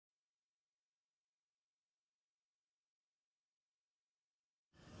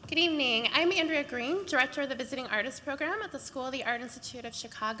Good evening. I'm Andrea Green, Director of the Visiting Artists Program at the School of the Art Institute of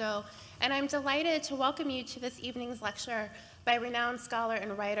Chicago, and I'm delighted to welcome you to this evening's lecture by renowned scholar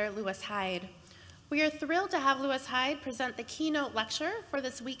and writer Lewis Hyde. We are thrilled to have Lewis Hyde present the keynote lecture for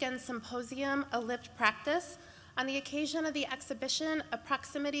this weekend's symposium, A Lived Practice, on the occasion of the exhibition, A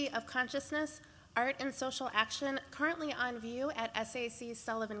Proximity of Consciousness, Art and Social Action, currently on view at SAIC's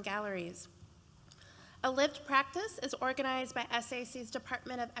Sullivan Galleries. A Lived Practice is organized by SAIC's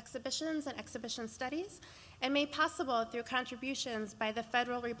Department of Exhibitions and Exhibition Studies and made possible through contributions by the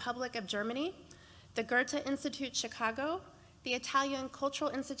Federal Republic of Germany, the Goethe Institute Chicago, the Italian Cultural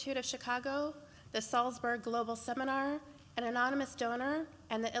Institute of Chicago, the Salzburg Global Seminar, an anonymous donor,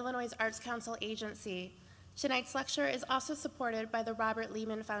 and the Illinois Arts Council Agency. Tonight's lecture is also supported by the Robert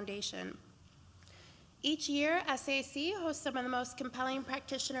Lehman Foundation. Each year, SAIC hosts some of the most compelling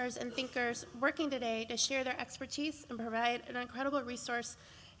practitioners and thinkers working today to share their expertise and provide an incredible resource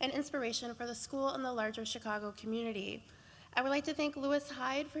and inspiration for the school and the larger Chicago community. I would like to thank Lewis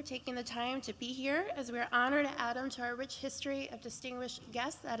Hyde for taking the time to be here, as we are honored to add him to our rich history of distinguished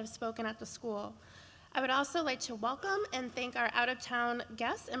guests that have spoken at the school. I would also like to welcome and thank our out-of-town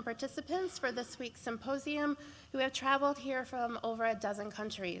guests and participants for this week's symposium who have traveled here from over a dozen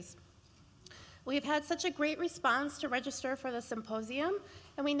countries. We've had such a great response to register for the symposium,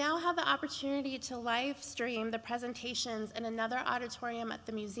 and we now have the opportunity to live stream the presentations in another auditorium at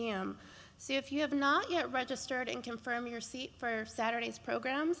the museum. So if you have not yet registered and confirmed your seat for Saturday's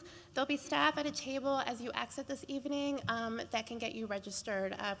programs, there'll be staff at a table as you exit this evening that can get you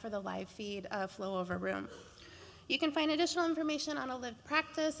registered for the live feed flow over room. You can find additional information on A Lived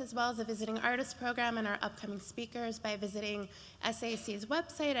Practice as well as the Visiting Artists Program and our upcoming speakers by visiting SAIC's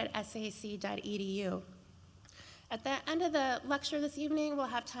website at saic.edu. At the end of the lecture this evening, we'll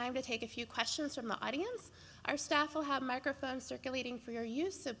have time to take a few questions from the audience. Our staff will have microphones circulating for your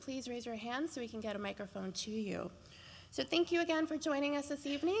use, so please raise your hand so we can get a microphone to you. So thank you again for joining us this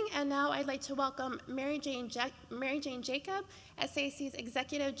evening, and now I'd like to welcome Mary Jane Jacob, SAIC's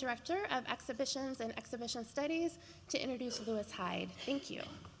Executive Director of Exhibitions and Exhibition Studies, to introduce Lewis Hyde. Thank you.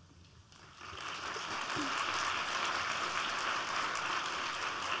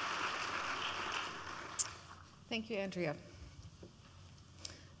 Thank you, Andrea.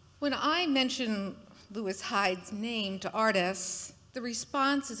 When I mention Lewis Hyde's name to artists, the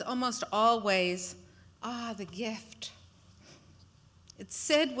response is almost always, "Ah, the gift." It's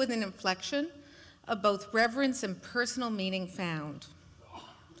said with an inflection of both reverence and personal meaning found.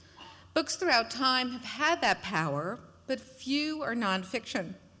 Books throughout time have had that power, but few are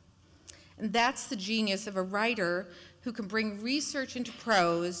nonfiction. And that's the genius of a writer who can bring research into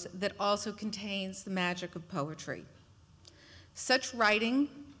prose that also contains the magic of poetry. Such writing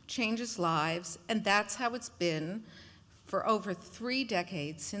changes lives, and that's how it's been for over 3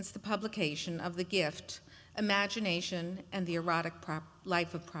 decades since the publication of The Gift, Imagination, and the Erotic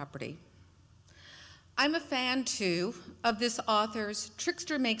Life of Property. I'm a fan, too, of this author's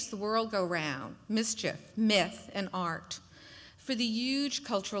Trickster Makes the World Go Round, Mischief, Myth, and Art, for the huge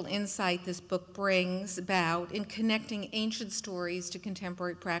cultural insight this book brings about in connecting ancient stories to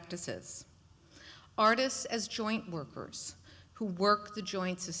contemporary practices. Artists as joint workers who work the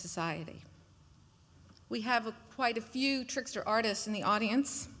joints of society. We have quite a few trickster artists in the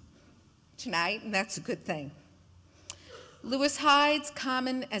audience tonight, and that's a good thing. Lewis Hyde's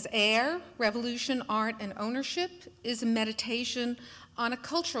Common as Air, Revolution, Art, and Ownership is a meditation on a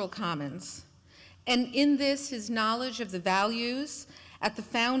cultural commons. And in this, his knowledge of the values at the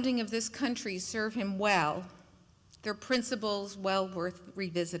founding of this country serve him well. Their principles well worth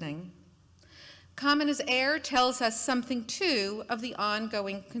revisiting. Common as Air tells us something, too, of the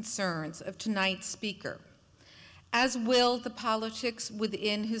ongoing concerns of tonight's speaker, as will the politics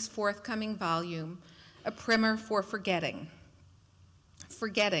within his forthcoming volume, A Primer for Forgetting.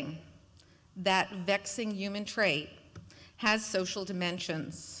 Forgetting, that vexing human trait, has social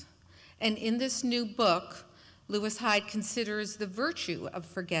dimensions. And in this new book, Lewis Hyde considers the virtue of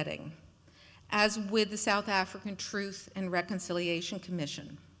forgetting, as with the South African Truth and Reconciliation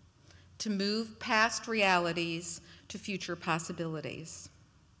Commission, to move past realities to future possibilities.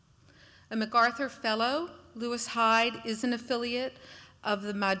 A MacArthur Fellow, Lewis Hyde is an affiliate of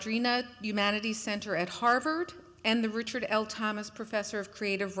the Madrina Humanities Center at Harvard and the Richard L. Thomas Professor of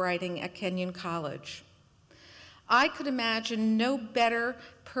Creative Writing at Kenyon College. I could imagine no better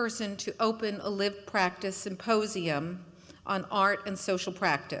person to open a lived practice symposium on art and social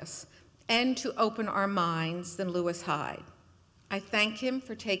practice and to open our minds than Lewis Hyde. I thank him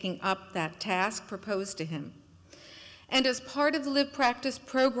for taking up that task proposed to him. And as part of the Live Practice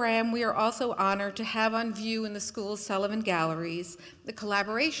program, we are also honored to have on view in the school's Sullivan galleries the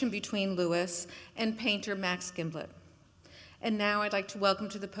collaboration between Lewis and painter Max Gimblett. And now I'd like to welcome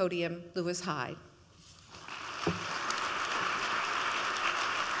to the podium Lewis Hyde.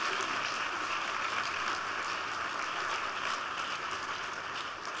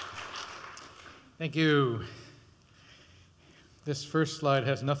 Thank you. This first slide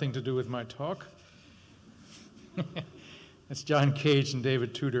has nothing to do with my talk. It's John Cage and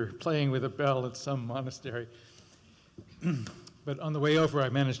David Tudor playing with a bell at some monastery. But on the way over, I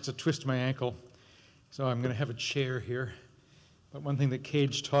managed to twist my ankle, so I'm going to have a chair here. But one thing that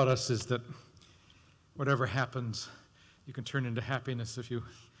Cage taught us is that whatever happens, you can turn into happiness if you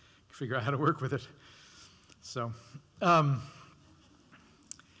figure out how to work with it. So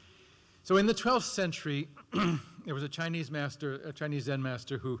in the 12th century, there was a Chinese Zen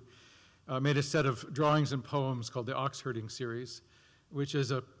master who made a set of drawings and poems called the Ox Herding series, which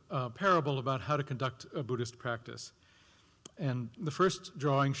is a parable about how to conduct a Buddhist practice. And the first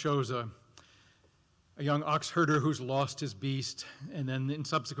drawing shows a young ox herder who's lost his beast, and then in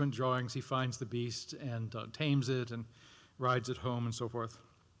subsequent drawings he finds the beast and tames it and rides it home and so forth.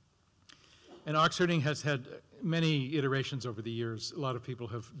 And ox herding has had many iterations over the years. A lot of people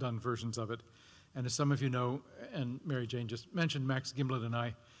have done versions of it. And as some of you know, and Mary Jane just mentioned, Max Gimblett and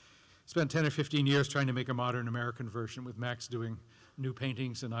I spent 10 or 15 years trying to make a modern American version, with Max doing new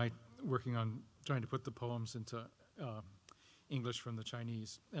paintings and I working on trying to put the poems into English from the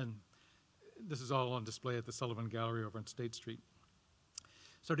Chinese. And this is all on display at the Sullivan Gallery over on State Street.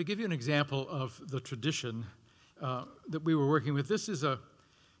 So to give you an example of the tradition that we were working with, this is a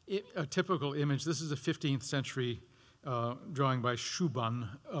typical image. This is a 15th century drawing by Shuban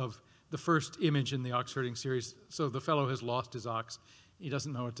of the first image in the ox herding series. So the fellow has lost his ox. He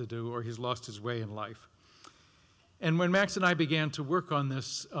doesn't know what to do, or he's lost his way in life. And when Max and I began to work on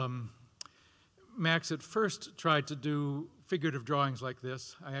this, Max at first tried to do figurative drawings like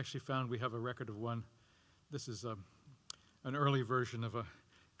this. I actually found we have a record of one. This is an early version of a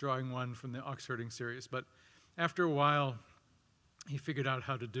drawing one from the ox herding series. But after a while, he figured out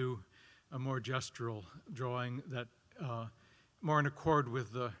how to do a more gestural drawing that more in accord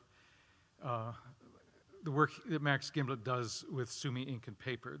with the work that Max Gimblett does with Sumi ink and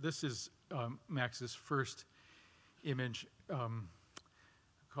paper. This is Max's first image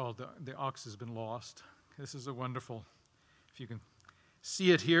called The Ox Has Been Lost. This is a wonderful, if you can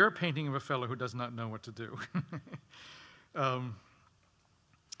see it here, painting of a fellow who does not know what to do.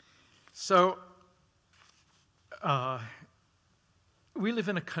 We live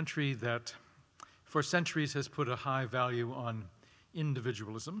in a country that for centuries has put a high value on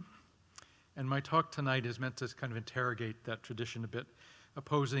individualism. And my talk tonight is meant to kind of interrogate that tradition a bit,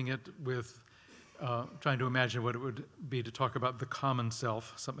 opposing it with trying to imagine what it would be to talk about the common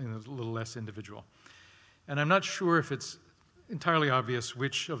self, something that's a little less individual. And I'm not sure if it's entirely obvious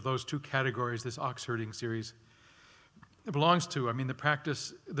which of those two categories this ox herding series belongs to. I mean, the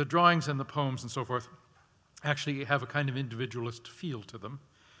practice, the drawings and the poems and so forth actually have a kind of individualist feel to them.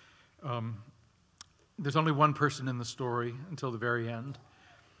 There's only one person in the story until the very end.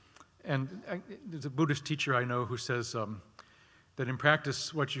 And there's a Buddhist teacher I know who says that in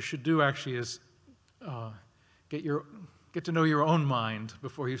practice what you should do actually is get to know your own mind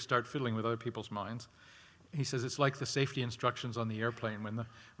before you start fiddling with other people's minds. He says it's like the safety instructions on the airplane.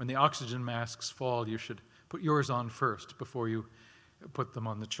 When the oxygen masks fall, you should put yours on first before you put them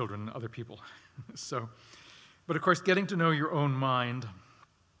on the children and other people. But of course, getting to know your own mind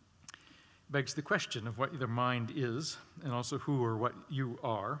begs the question of what the mind is and also who or what you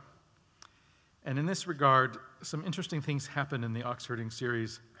are. And in this regard, some interesting things happen in the ox herding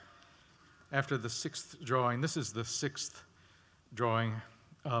series after the sixth drawing. This is the sixth drawing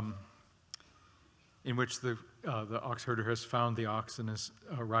in which the ox herder has found the ox and is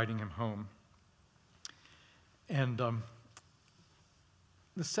riding him home. And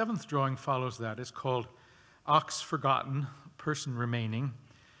the seventh drawing follows that. It's called Ox Forgotten, Person Remaining.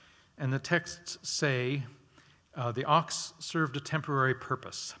 And the texts say, the ox served a temporary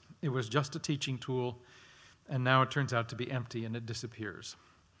purpose. It was just a teaching tool, and now it turns out to be empty and it disappears.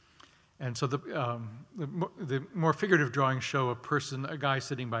 And so the more figurative drawings show a guy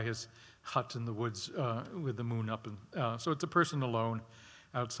sitting by his hut in the woods with the moon up. And so it's a person alone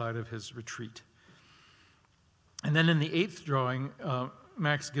outside of his retreat. And then in the eighth drawing,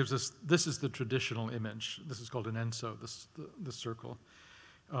 Max gives us, this is the traditional image. This is called an enso, the circle.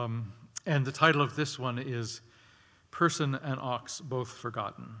 And the title of this one is Person and Ox Both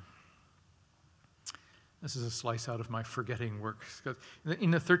Forgotten. This is a slice out of my forgetting work.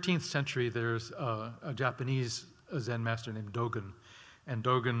 In the 13th century, there's a Japanese a Zen master named Dogen. And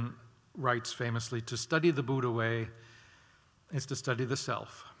Dogen writes famously, to study the Buddha way is to study the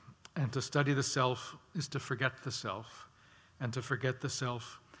self. And to study the self is to forget the self. And to forget the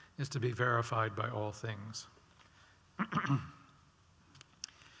self is to be verified by all things.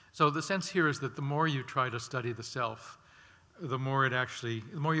 So the sense here is that the more you try to study the self, the more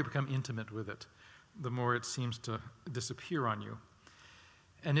you become intimate with it, the more it seems to disappear on you.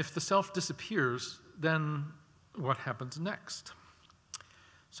 And if the self disappears, then what happens next?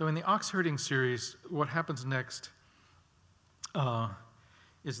 So in the ox herding series, what happens next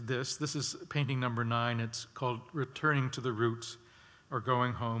is this. This is painting number 9. It's called Returning to the Roots, or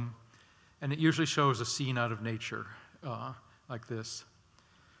Going Home. And it usually shows a scene out of nature, like this.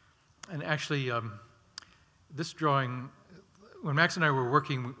 And actually, this drawing, when Max and I were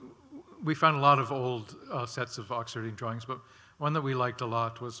working, we found a lot of old sets of ox herding drawings, but one that we liked a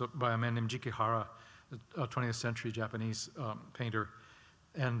lot was by a man named Jikihara, a 20th century Japanese painter.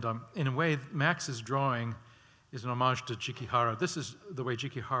 And in a way, Max's drawing is an homage to Jikihara. This is the way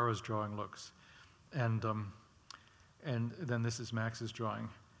Jikihara's drawing looks. And then this is Max's drawing.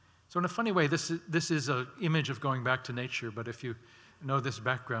 So in a funny way, this is an image of going back to nature, but if you know this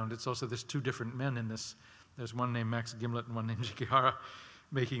background, it's also there's 2 different men in this. There's one named Max Gimlet and one named Jikihara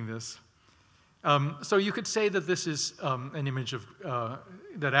making this. So you could say that this is an image of,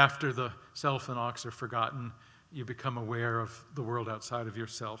 that after the self and ox are forgotten, you become aware of the world outside of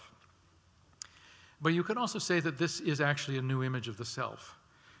yourself. But you could also say that this is actually a new image of the self.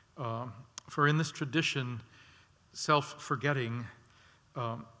 For in this tradition, self-forgetting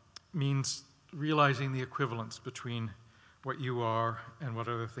means realizing the equivalence between what you are and what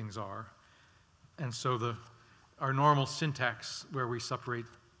other things are. And so our normal syntax, where we separate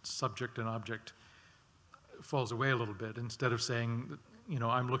subject and object, falls away a little bit. Instead of saying,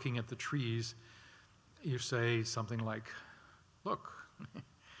 I'm looking at the trees, you say something like, look,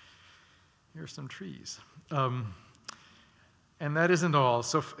 here's some trees. And that isn't all.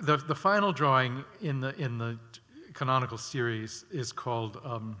 So the final drawing in the canonical series is called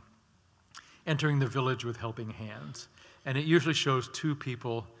Entering the Village with Helping Hands. And it usually shows 2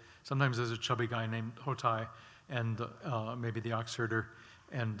 people. Sometimes there's a chubby guy named Hotai and maybe the ox herder,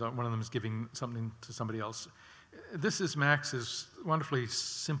 and one of them is giving something to somebody else. This is Max's wonderfully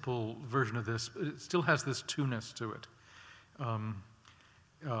simple version of this, but it still has this two-ness to it.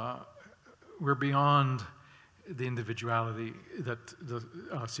 We're beyond the individuality that the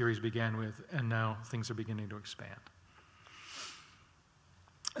series began with, and now things are beginning to expand.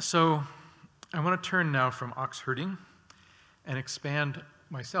 So I want to turn now from ox herding and expand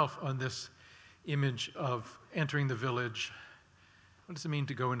myself on this image of entering the village. What does it mean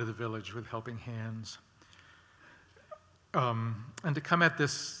to go into the village with helping hands? And to come at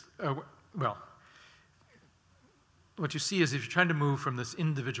this, what you see is if you're trying to move from this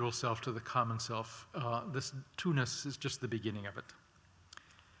individual self to the common self, this two-ness is just the beginning of it.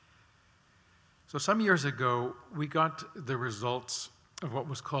 So some years ago, we got the results of what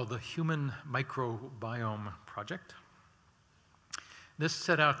was called the Human Microbiome Project. This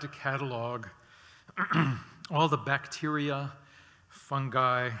set out to catalog all the bacteria,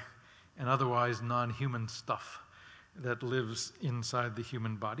 fungi, and otherwise non-human stuff that lives inside the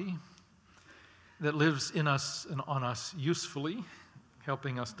human body, that lives in us and on us usefully,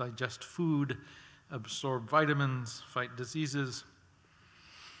 helping us digest food, absorb vitamins, fight diseases.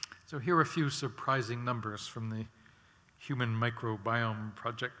 So here are a few surprising numbers from the Human Microbiome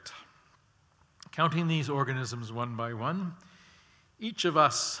Project. Counting these organisms one by one, each of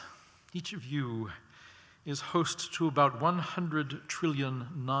us, each of you, is host to about 100 trillion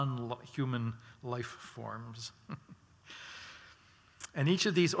non-human life forms. And each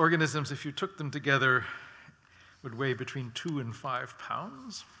of these organisms, if you took them together, would weigh between 2 and 5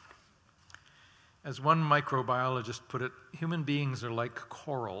 pounds. As one microbiologist put it, human beings are like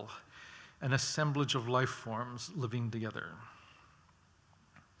coral, an assemblage of life forms living together.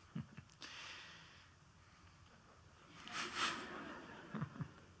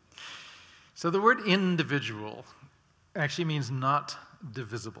 So the word individual actually means not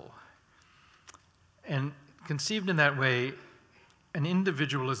divisible. And conceived in that way, an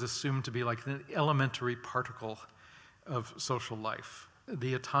individual is assumed to be like an elementary particle of social life,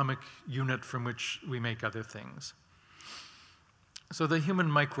 the atomic unit from which we make other things. So the Human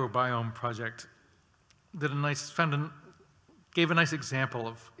Microbiome Project gave a nice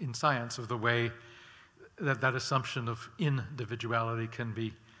example in science of the way that assumption of individuality can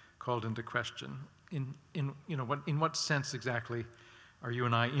be called into question. In what sense exactly are you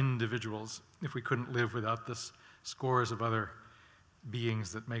and I individuals if we couldn't live without this scores of other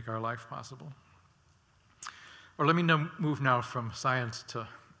beings that make our life possible? Or let me move now from science to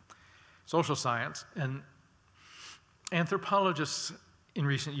social science. And anthropologists in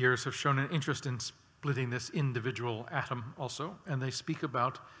recent years have shown an interest in splitting this individual atom also, and they speak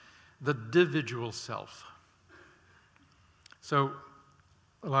about the individual self. So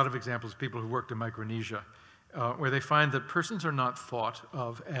a lot of examples of people who worked in Micronesia, where they find that persons are not thought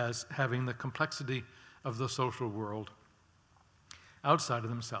of as having the complexity of the social world outside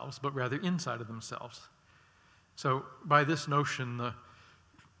of themselves, but rather inside of themselves. So by this notion,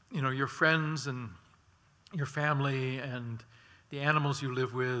 your friends and your family and the animals you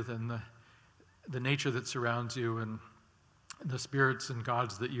live with and the nature that surrounds you and the spirits and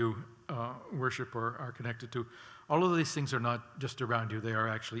gods that you worship or are connected to, all of these things are not just around you, they are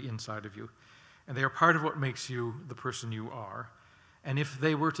actually inside of you. And they are part of what makes you the person you are. And if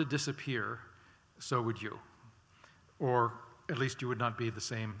they were to disappear, so would you. Or at least you would not be the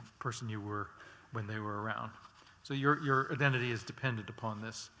same person you were when they were around. So your identity is dependent upon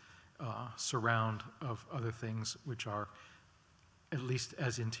this surround of other things which are at least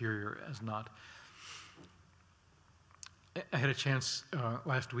as interior as not. I had a chance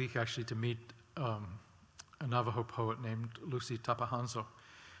last week actually to meet a Navajo poet named Lucy Tapahanso,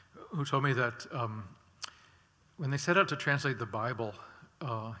 who told me that when they set out to translate the Bible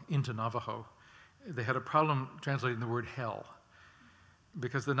into Navajo, they had a problem translating the word hell,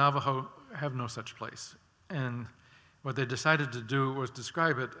 because the Navajo have no such place. And what they decided to do was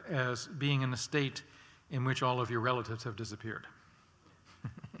describe it as being in a state in which all of your relatives have disappeared.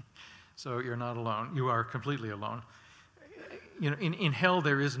 So you're not alone. You are completely alone. In hell,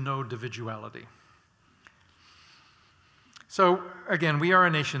 there is no individuality. So again, we are a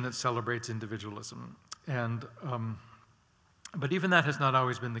nation that celebrates individualism. But even that has not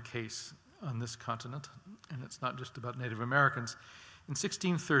always been the case on this continent. And it's not just about Native Americans. In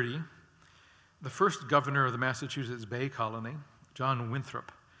 1630, the first governor of the Massachusetts Bay Colony, John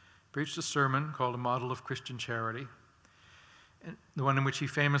Winthrop, preached a sermon called A Model of Christian Charity, and the one in which he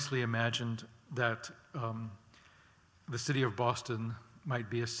famously imagined that the city of Boston might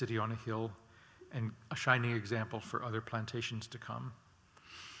be a city on a hill and a shining example for other plantations to come.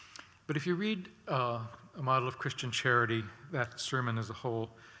 But if you read A Model of Christian Charity, that sermon as a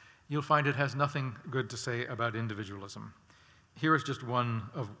whole, you'll find it has nothing good to say about individualism. Here is just one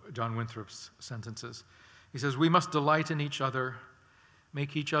of John Winthrop's sentences. He says, "We must delight in each other,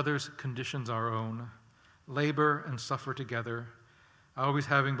 make each other's conditions our own, labor and suffer together, always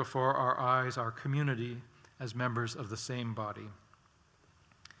having before our eyes our community as members of the same body."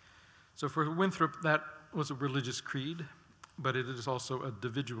 So for Winthrop, that was a religious creed, but it is also a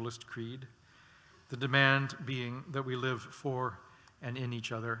individualist creed, the demand being that we live for and in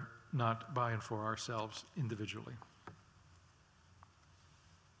each other, not by and for ourselves individually.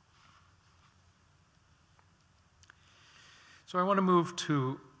 So I want to move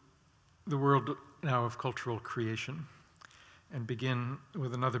to the world now of cultural creation and begin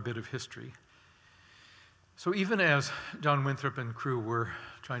with another bit of history. So even as John Winthrop and crew were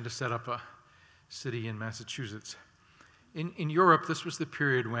trying to set up a city in Massachusetts, in Europe, this was the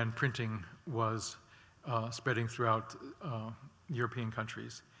period when printing was spreading throughout European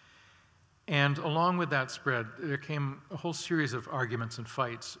countries. And along with that spread, there came a whole series of arguments and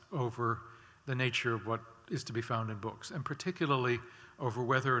fights over the nature of what is to be found in books, and particularly over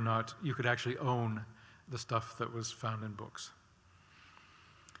whether or not you could actually own the stuff that was found in books.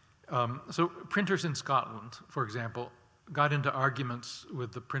 So printers in Scotland, for example, got into arguments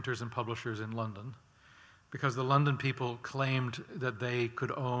with the printers and publishers in London because the London people claimed that they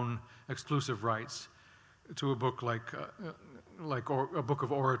could own exclusive rights to a book like a book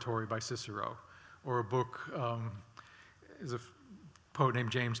of oratory by Cicero, or a book, is a poet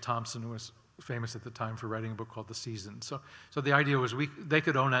named James Thomson, who was famous at the time for writing a book called The Seasons. So the idea was they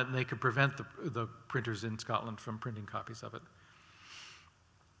could own it and they could prevent the printers in Scotland from printing copies of it.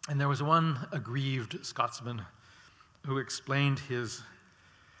 And there was one aggrieved Scotsman who explained his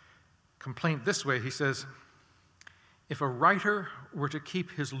complaint this way. He says, "If a writer were to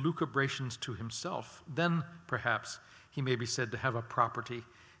keep his lucubrations to himself, then perhaps he may be said to have a property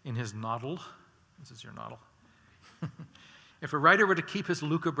in his noddle." This is your noddle. "If a writer were to keep his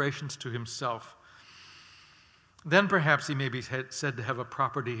lucubrations to himself, then perhaps he may be said to have a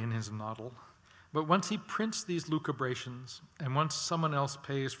property in his noddle. But once he prints these lucubrations, and once someone else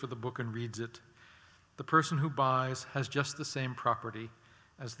pays for the book and reads it, the person who buys has just the same property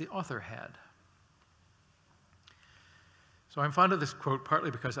as the author had." So I'm fond of this quote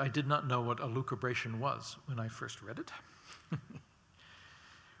partly because I did not know what a lucubration was when I first read it.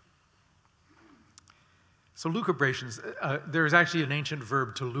 So lucubrations, there is actually an ancient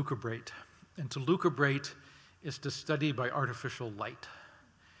verb to lucubrate. And to lucubrate is to study by artificial light.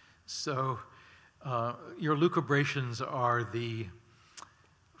 So your lucubrations are the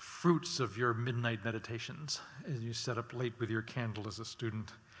fruits of your midnight meditations as you set up late with your candle as a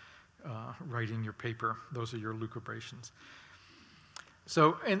student writing your paper. Those are your lucubrations.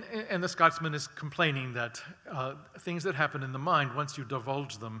 So, and the Scotsman is complaining that things that happen in the mind, once you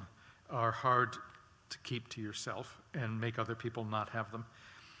divulge them, are hard to keep to yourself and make other people not have them.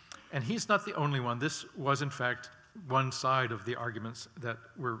 And he's not the only one. This was, in fact, one side of the arguments that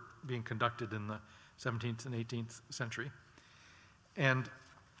were being conducted in the 17th and 18th century. And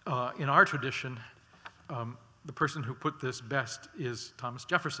in our tradition, the person who put this best is Thomas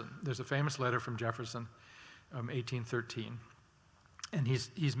Jefferson. There's a famous letter from Jefferson, 1813. And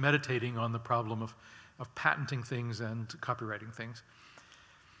he's meditating on the problem of patenting things and copyrighting things.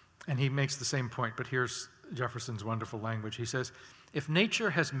 And he makes the same point, but here's Jefferson's wonderful language. He says, "If nature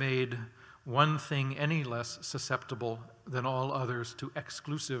has made one thing any less susceptible than all others to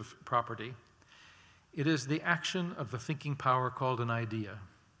exclusive property, it is the action of the thinking power called an idea,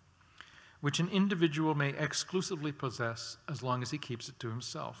 which an individual may exclusively possess as long as he keeps it to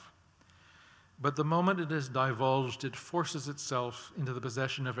himself. But the moment it is divulged, it forces itself into the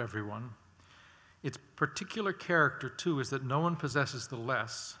possession of everyone. Its particular character, too, is that no one possesses the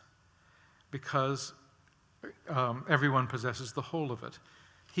less, because everyone possesses the whole of it.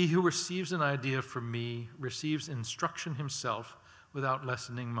 He who receives an idea from me receives instruction himself without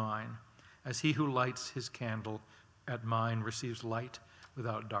lessening mine, as he who lights his candle at mine receives light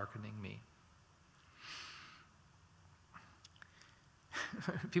without darkening me."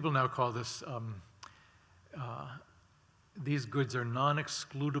 People now call this, these goods are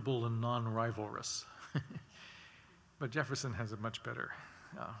non-excludable and non-rivalrous. But Jefferson has a much better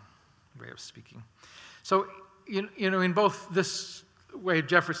way of speaking. So, you know, in both this way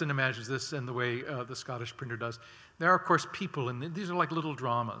Jefferson imagines this and the way the Scottish printer does, there are, of course, people, and these are like little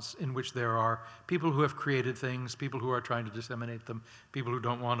dramas in which there are people who have created things, people who are trying to disseminate them, people who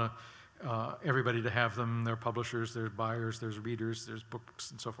don't want everybody to have them. There are publishers, there's buyers, there's readers, there's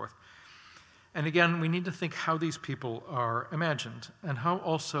books, and so forth. And again, we need to think how these people are imagined and how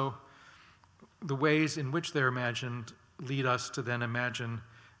also the ways in which they're imagined lead us to then imagine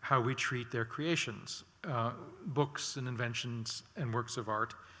how we treat their creations, books and inventions and works of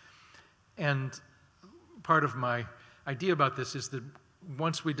art. And part of my idea about this is that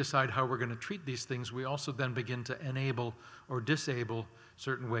once we decide how we're going to treat these things, we also then begin to enable or disable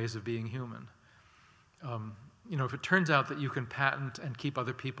certain ways of being human. You know, if it turns out that you can patent and keep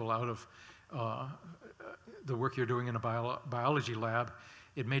other people out of the work you're doing in a biology lab,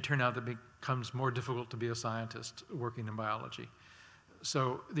 it may turn out that it becomes more difficult to be a scientist working in biology.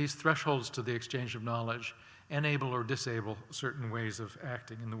 So these thresholds to the exchange of knowledge enable or disable certain ways of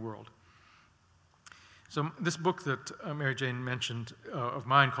acting in the world. So this book that Mary Jane mentioned of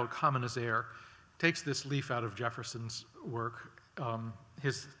mine called Common as Air takes this leaf out of Jefferson's work,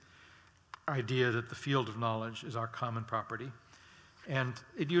 his idea that the field of knowledge is our common property. And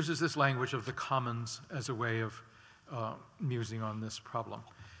it uses this language of the commons as a way of musing on this problem.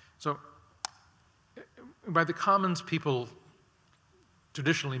 So by the commons, people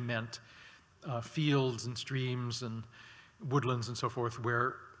traditionally meant fields and streams and woodlands and so forth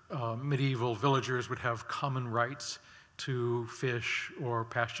where medieval villagers would have common rights to fish or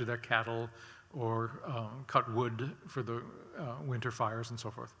pasture their cattle or cut wood for the winter fires and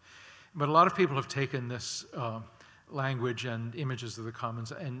so forth. But a lot of people have taken this language and images of the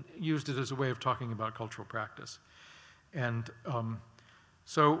commons and used it as a way of talking about cultural practice. And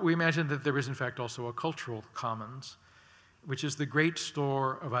so we imagine that there is in fact also a cultural commons, which is the great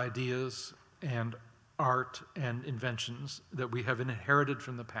store of ideas and art and inventions that we have inherited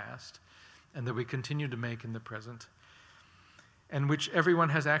from the past and that we continue to make in the present, and which everyone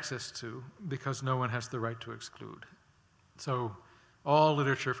has access to because no one has the right to exclude. So all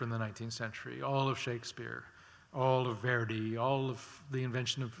literature from the 19th century, all of Shakespeare, all of Verdi, all of the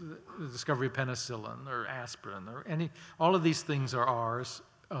invention of the discovery of penicillin or aspirin or all of these things are ours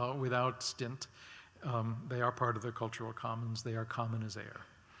without stint. They are part of the cultural commons. They are common as air.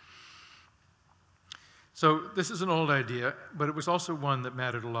 So this is an old idea, but it was also one that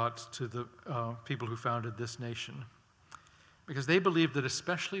mattered a lot to the people who founded this nation, because they believed that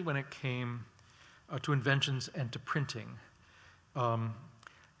especially when it came to inventions and to printing,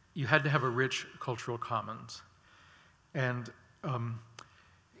 you had to have a rich cultural commons. And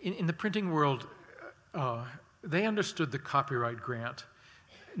in the printing world, they understood the copyright grant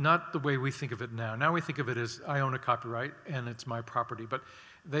not the way we think of it now. Now we think of it as, I own a copyright and it's my property. But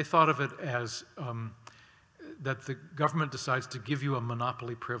they thought of it as that the government decides to give you a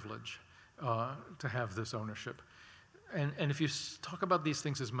monopoly privilege to have this ownership. And if you talk about these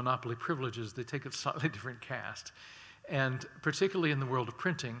things as monopoly privileges, they take a slightly different cast. And particularly in the world of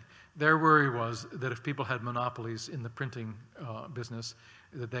printing, their worry was that if people had monopolies in the printing business,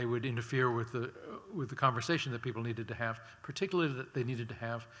 that they would interfere with the conversation that people needed to have, particularly that they needed to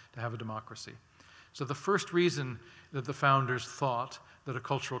have a democracy. So the first reason that the founders thought that a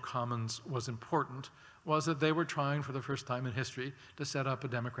cultural commons was important was that they were trying for the first time in history to set up a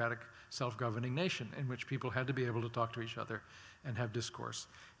democratic self-governing nation in which people had to be able to talk to each other and have discourse.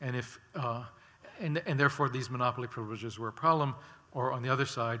 And and therefore these monopoly privileges were a problem, or on the other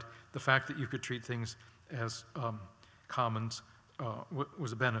side, the fact that you could treat things as commons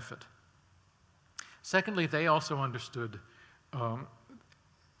was a benefit. Secondly, they also understood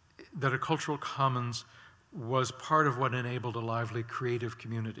that a cultural commons was part of what enabled a lively creative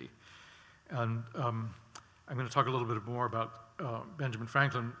community. And I'm going to talk a little bit more about Benjamin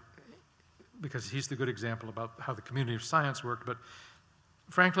Franklin because he's the good example about how the community of science worked. But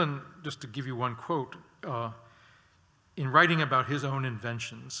Franklin, just to give you one quote, in writing about his own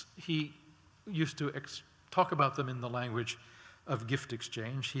inventions, he used to talk about them in the language of gift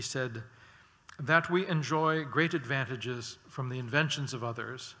exchange. He said, "That we enjoy great advantages from the inventions of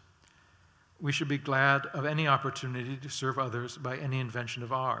others, we should be glad of any opportunity to serve others by any invention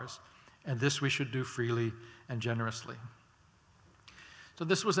of ours, and this we should do freely and generously." So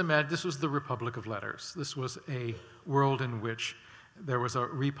this was the Republic of Letters. This was a world in which there was a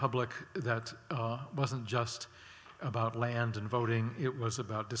republic that wasn't just about land and voting, it was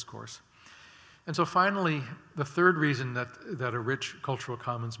about discourse. And so finally, the third reason that a rich cultural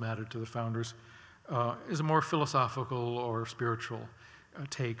commons mattered to the founders is a more philosophical or spiritual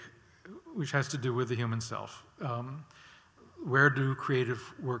take, which has to do with the human self. Where do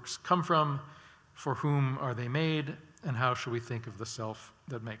creative works come from? For whom are they made? And how should we think of the self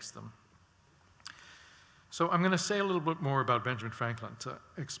that makes them? So I'm going to say a little bit more about Benjamin Franklin to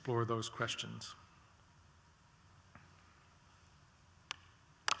explore those questions.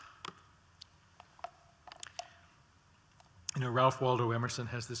 You know, Ralph Waldo Emerson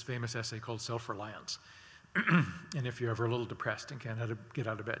has this famous essay called Self-Reliance. And if you're ever a little depressed and can't get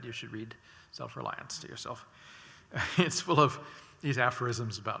out of bed, you should read Self-Reliance to yourself. It's full of these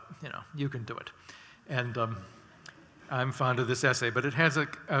aphorisms about, you can do it. And I'm fond of this essay, but it has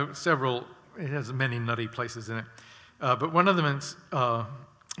it has many nutty places in it. But one of them is,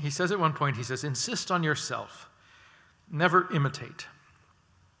 he says at one point, he says, "Insist on yourself, never imitate."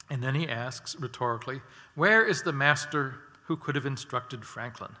 And then he asks rhetorically, "Where is the master who could have instructed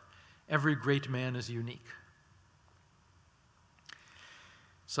Franklin? Every great man is unique."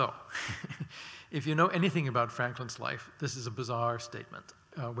 So, if you know anything about Franklin's life, this is a bizarre statement.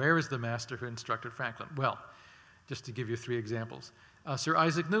 Where is the master who instructed Franklin? Well, just to give you 3 examples. Sir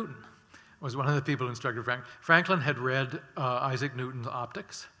Isaac Newton was one of the people who instructed Franklin. Franklin had read Isaac Newton's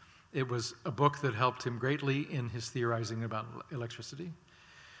Optics. It was a book that helped him greatly in his theorizing about electricity.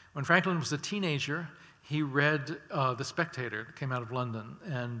 When Franklin was a teenager, he read The Spectator, that came out of London,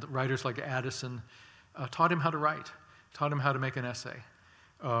 and writers like Addison taught him how to write, taught him how to make an essay.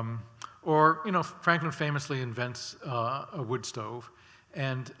 Franklin famously invents a wood stove,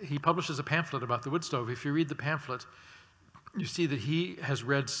 and he publishes a pamphlet about the wood stove. If you read the pamphlet, you see that he has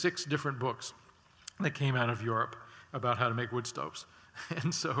read 6 different books that came out of Europe about how to make wood stoves.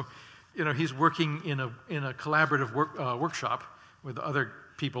 And so, he's working in a collaborative workshop with other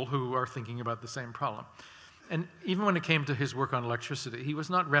people who are thinking about the same problem. And even when it came to his work on electricity, he was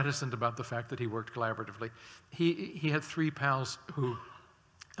not reticent about the fact that he worked collaboratively. He had 3 pals who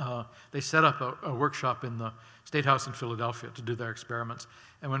they set up a workshop in the State House in Philadelphia to do their experiments.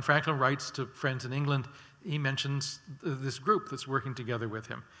 And when Franklin writes to friends in England, he mentions this group that's working together with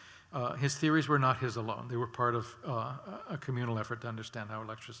him. His theories were not his alone. They were part of a communal effort to understand how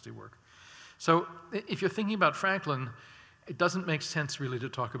electricity worked. So if you're thinking about Franklin, it doesn't make sense really to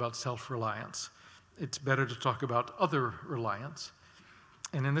talk about self-reliance. It's better to talk about other reliance.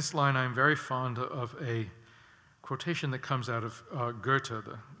 And in this line, I'm very fond of a quotation that comes out of Goethe,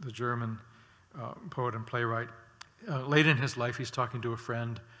 the German poet and playwright. Late in his life, he's talking to a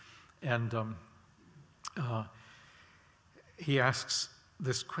friend, and he answers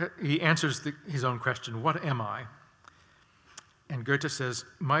his own question, "What am I?" And Goethe says,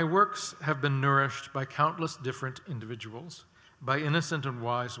 "My works have been nourished by countless different individuals, by innocent and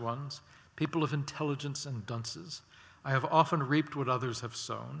wise ones, people of intelligence and dunces. I have often reaped what others have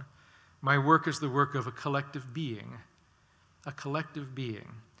sown. My work is the work of a collective being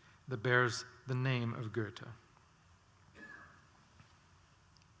that bears the name of Goethe."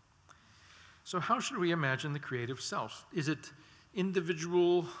 So how should we imagine the creative self? Is it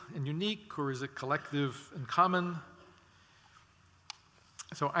individual and unique, or is it collective and common?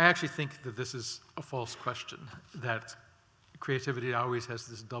 So I actually think that this is a false question, that creativity always has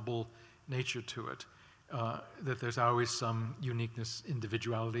this double nature to it, that there's always some uniqueness,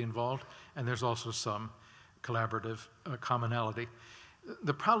 individuality involved, and there's also some collaborative commonality.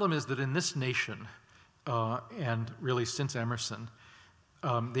 The problem is that in this nation, and really since Emerson,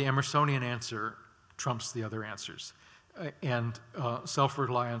 the Emersonian answer trumps the other answers. And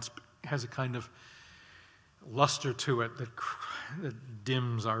self-reliance has a kind of luster to it that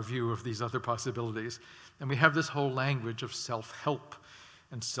dims our view of these other possibilities. And we have this whole language of self-help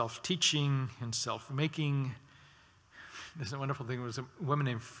and self-teaching and self-making. There's a wonderful thing. There was a woman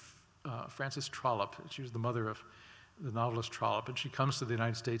named Frances Trollope. She was the mother of the novelist Trollope, and she comes to the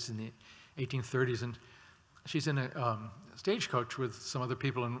United States in the 1830s, and she's in a stagecoach with some other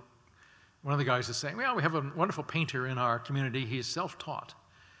people, and one of the guys is saying, well, we have a wonderful painter in our community. He is self-taught.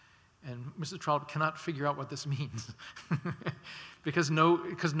 And Mrs. Trollope cannot figure out what this means because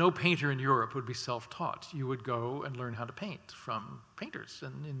no painter in Europe would be self-taught. You would go and learn how to paint from painters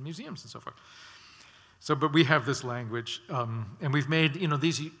and in museums and so forth. So, but we have this language, and we've made,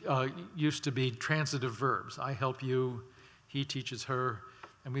 these used to be transitive verbs. I help you, he teaches her,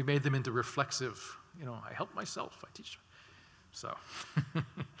 and we made them into reflexive, I help myself, I teach. So,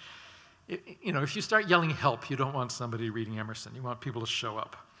 if you start yelling help, you don't want somebody reading Emerson. You want people to show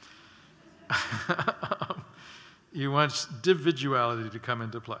up. You want individuality to come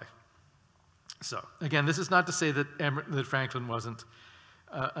into play. So, again, this is not to say that Franklin wasn't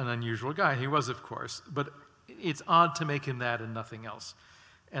an unusual guy. He was, of course, but it's odd to make him that and nothing else.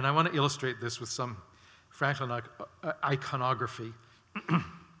 And I want to illustrate this with some Franklin iconography.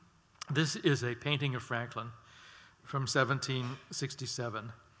 This is a painting of Franklin from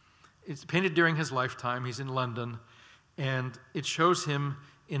 1767. It's painted during his lifetime. He's in London, and it shows him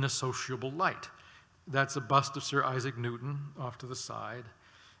in a sociable light. That's a bust of Sir Isaac Newton off to the side,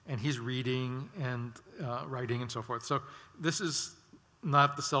 and he's reading and writing and so forth. So this is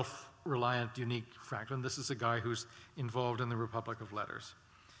not the self-reliant, unique Franklin. This is a guy who's involved in the Republic of Letters.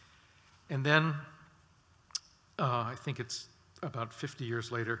 And then, I think it's about 50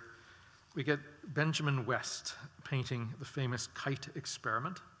 years later, we get Benjamin West painting the famous kite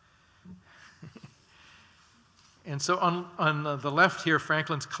experiment. And so on the left here,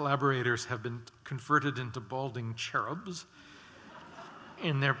 Franklin's collaborators have been converted into balding cherubs,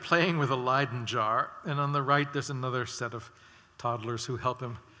 and they're playing with a Leyden jar. And on the right, there's another set of toddlers who help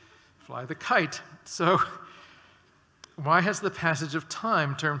him fly the kite. So why has the passage of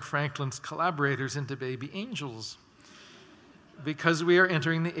time turned Franklin's collaborators into baby angels? Because we are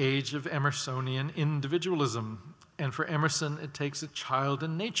entering the age of Emersonian individualism. And for Emerson, it takes a child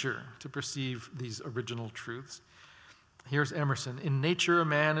in nature to perceive these original truths. Here's Emerson. In nature, a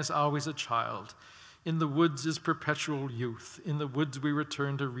man is always a child. In the woods is perpetual youth. In the woods we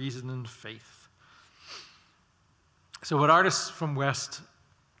return to reason and faith. So what artists from West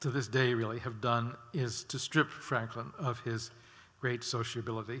to this day really have done is to strip Franklin of his great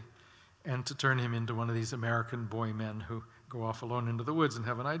sociability and to turn him into one of these American boy men who go off alone into the woods and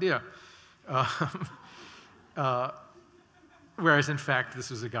have an idea. Whereas, in fact,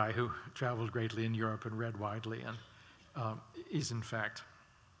 this is a guy who traveled greatly in Europe and read widely and is, in fact,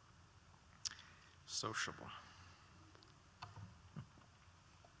 sociable.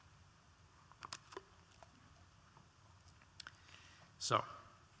 So,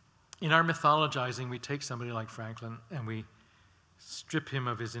 in our mythologizing, we take somebody like Franklin and we strip him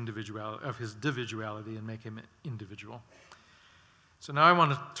of his individuality and make him individual. So now I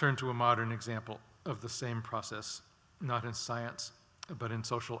want to turn to a modern example of the same process, not in science, but in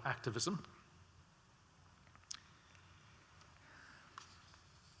social activism.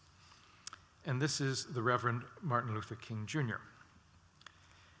 And this is the Reverend Martin Luther King, Jr.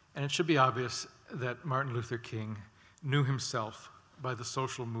 And it should be obvious that Martin Luther King knew himself by the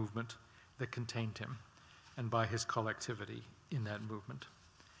social movement that contained him and by his collectivity in that movement.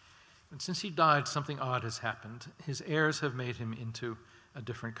 And since he died, something odd has happened. His heirs have made him into a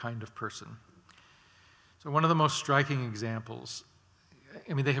different kind of person. So one of the most striking examples,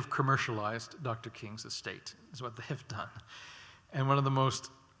 they have commercialized Dr. King's estate, is what they have done. And one of the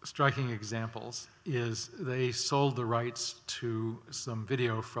most striking examples is they sold the rights to some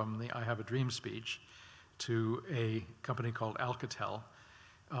video from the I Have a Dream speech to a company called Alcatel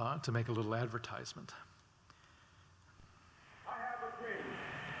to make a little advertisement. I have a dream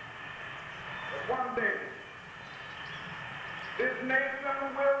that one day this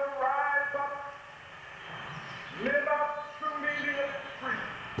nation will rise up, live up true meaning of the street.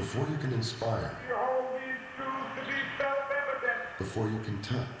 Before you can inspire, You hold these truths to be self-evident. Before you can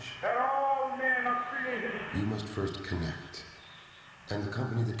touch, that all men are created you must first connect. And the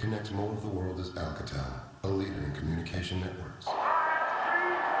company that connects more of the world is Alcatel, a leader in communication networks.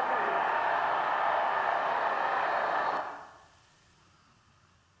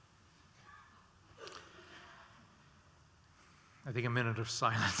 I think a minute of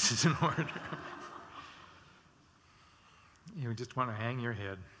silence is in order. You just want to hang your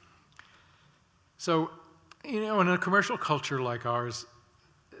head. So, you know, in a commercial culture like ours,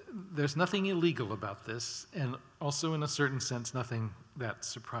 there's nothing illegal about this, and also in a certain sense, nothing that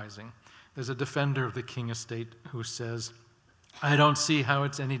surprising. There's a defender of the King estate who says, I don't see how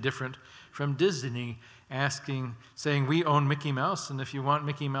it's any different from Disney saying, we own Mickey Mouse, and if you want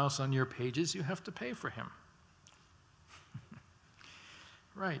Mickey Mouse on your pages, you have to pay for him.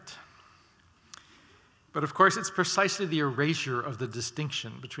 Right. But of course, it's precisely the erasure of the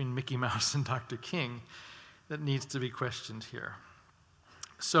distinction between Mickey Mouse and Dr. King that needs to be questioned here.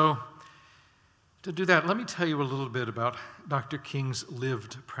 So, to do that, let me tell you a little bit about Dr. King's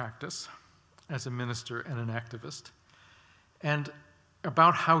lived practice as a minister and an activist, and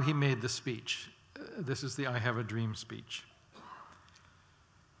about how he made the speech. This is the I Have a Dream speech.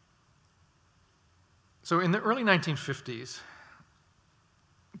 So in the early 1950s,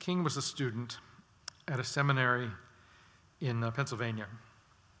 King was a student at a seminary in Pennsylvania,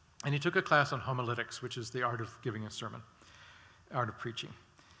 and he took a class on homiletics, which is the art of giving a sermon, art of preaching.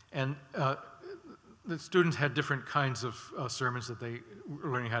 And the students had different kinds of sermons that they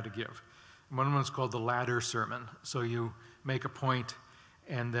were learning how to give. One was called the ladder sermon. So you make a point,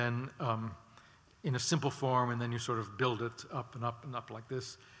 and then in a simple form, and then you sort of build it up and up and up like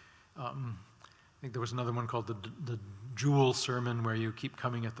this. I think there was another one called the jewel sermon, where you keep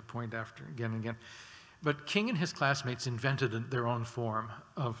coming at the point after again and again. But King and his classmates invented their own form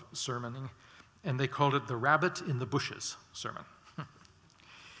of sermoning, and they called it the rabbit in the bushes sermon.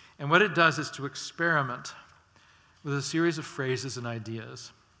 And what it does is to experiment with a series of phrases and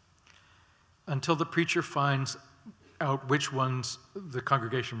ideas until the preacher finds out which ones the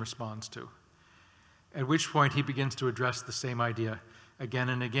congregation responds to, at which point he begins to address the same idea again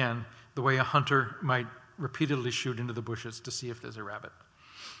and again, the way a hunter might repeatedly shoot into the bushes to see if there's a rabbit.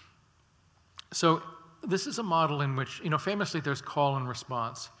 So this is a model in which, you know, famously there's call and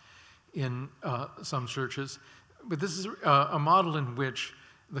response in some churches, but this is a model in which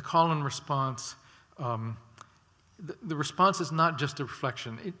the call and response, the response is not just a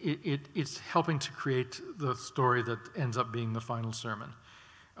reflection. It's helping to create the story that ends up being the final sermon.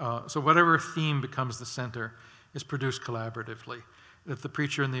 So whatever theme becomes the center is produced collaboratively, that the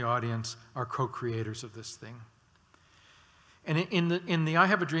preacher and the audience are co-creators of this thing. And in the I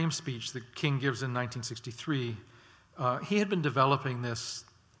Have a Dream speech that King gives in 1963, he had been developing this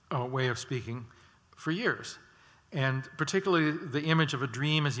way of speaking for years. And particularly the image of a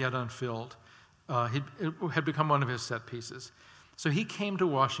dream as yet unfilled it had become one of his set pieces. So he came to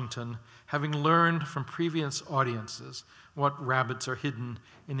Washington having learned from previous audiences what rabbits are hidden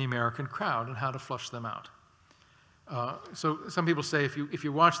in the American crowd and how to flush them out. So some people say if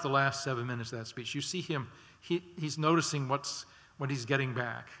you watch the last 7 minutes of that speech, you see him, he's noticing what he's getting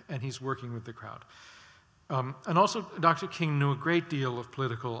back, and he's working with the crowd. And also, Dr. King knew a great deal of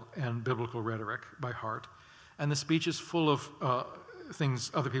political and biblical rhetoric by heart, and the speech is full of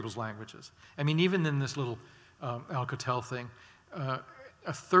other people's languages. I mean, even in this little Alcatel thing, a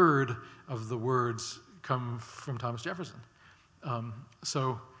third of the words come from Thomas Jefferson.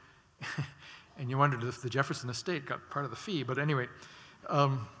 And you wondered if the Jefferson estate got part of the fee, but anyway.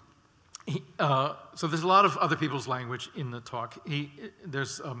 So there's a lot of other people's language in the talk.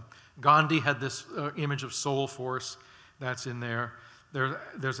 Gandhi had this image of soul force that's in there.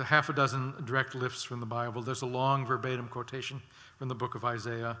 There's a half a dozen direct lifts from the Bible. There's a long verbatim quotation from the book of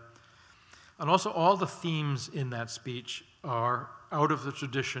Isaiah. And also all the themes in that speech are out of the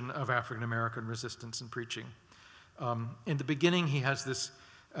tradition of African American resistance and preaching. In the beginning, he has this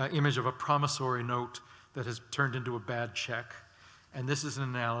image of a promissory note that has turned into a bad check. And this is an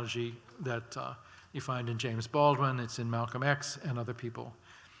analogy that you find in James Baldwin, it's in Malcolm X and other people.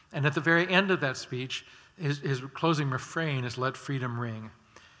 And at the very end of that speech, his closing refrain is "Let freedom ring."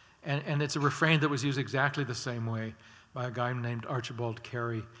 And it's a refrain that was used exactly the same way by a guy named Archibald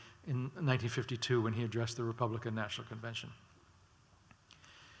Carey in 1952 when he addressed the Republican National Convention.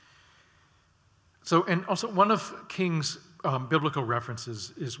 So, and also one of King's biblical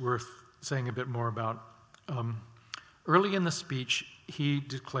references is worth saying a bit more about. Early in the speech, he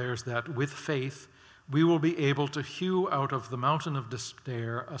declares that with faith, we will be able to hew out of the mountain of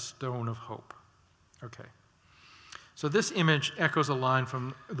despair a stone of hope. Okay. So this image echoes a line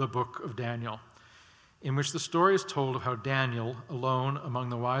from the book of Daniel, in which the story is told of how Daniel, alone among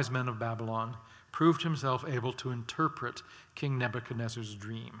the wise men of Babylon, proved himself able to interpret King Nebuchadnezzar's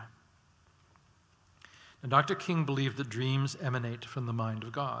dream. Now, Dr. King believed that dreams emanate from the mind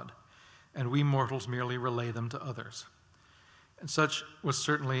of God, and we mortals merely relay them to others. And such was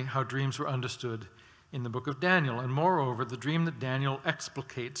certainly how dreams were understood in the book of Daniel. And moreover, the dream that Daniel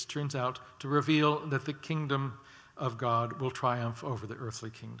explicates turns out to reveal that the kingdom of God will triumph over the earthly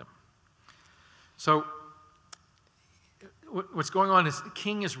kingdom. So what's going on is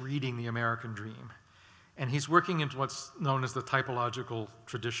King is reading the American dream, and he's working into what's known as the typological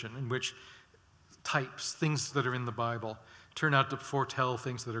tradition, in which types, things that are in the Bible, turn out to foretell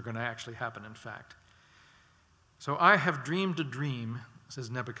things that are going to actually happen in fact. So I have dreamed a dream,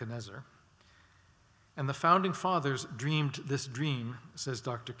 says Nebuchadnezzar, and the founding fathers dreamed this dream, says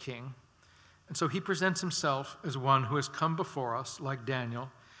Dr. King. And so he presents himself as one who has come before us, like Daniel,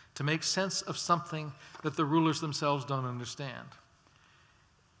 to make sense of something that the rulers themselves don't understand.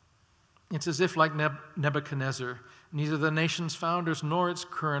 It's as if, like Nebuchadnezzar, neither the nation's founders nor its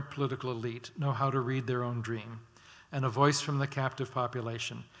current political elite know how to read their own dream, and a voice from the captive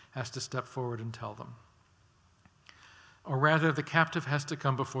population has to step forward and tell them. Or rather, the captive has to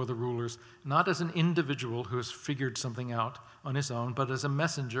come before the rulers, not as an individual who has figured something out on his own, but as a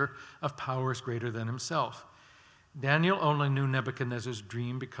messenger of powers greater than himself. Daniel only knew Nebuchadnezzar's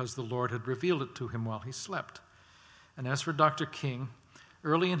dream because the Lord had revealed it to him while he slept. And as for Dr. King,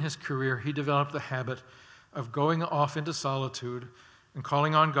 early in his career, he developed the habit of going off into solitude and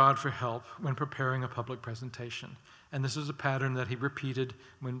calling on God for help when preparing a public presentation. And this is a pattern that he repeated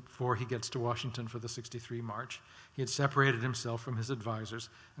before he gets to Washington for the '63 march. He had separated himself from his advisors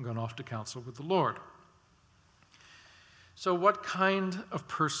and gone off to counsel with the Lord. So what kind of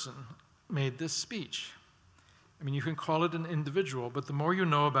person made this speech? I mean, you can call it an individual, but the more you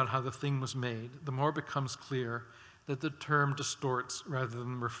know about how the thing was made, the more it becomes clear that the term distorts rather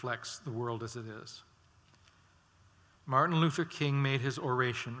than reflects the world as it is. Martin Luther King made his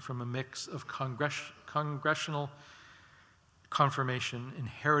oration from a mix of congressional confirmation,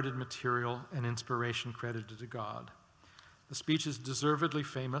 inherited material, and inspiration credited to God. The speech is deservedly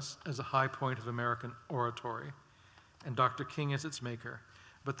famous as a high point of American oratory, and Dr. King is its maker.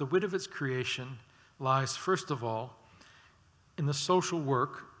 But the wit of its creation lies, first of all, in the social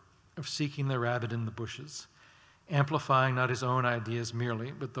work of seeking the rabbit in the bushes, amplifying not his own ideas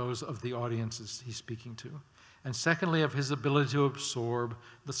merely, but those of the audiences he's speaking to. And secondly, of his ability to absorb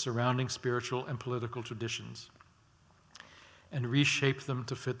the surrounding spiritual and political traditions and reshape them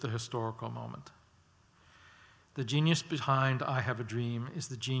to fit the historical moment. The genius behind I Have a Dream is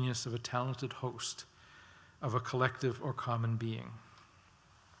the genius of a talented host, of a collective or common being.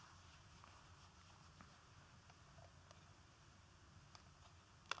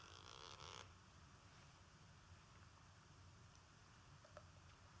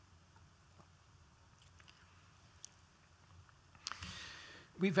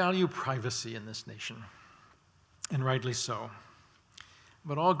 We value privacy in this nation, and rightly so.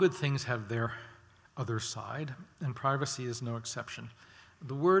 But all good things have their other side, and privacy is no exception.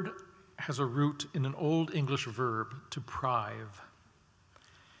 The word has a root in an Old English verb, to prive.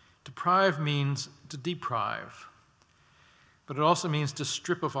 To prive means to deprive, but it also means to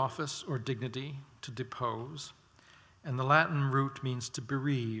strip of office or dignity, to depose. And the Latin root means to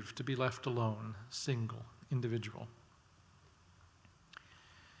bereave, to be left alone, single, individual.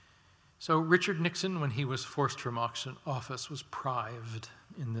 So Richard Nixon, when he was forced from office, was prived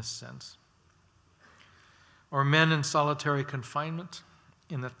in this sense. Or men in solitary confinement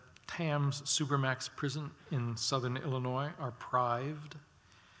in the Tams Supermax prison in southern Illinois are prived.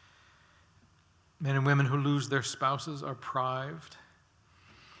 Men and women who lose their spouses are prived.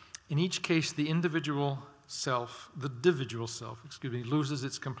 In each case, the individual self, loses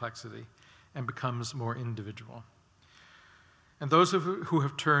its complexity and becomes more individual. And those who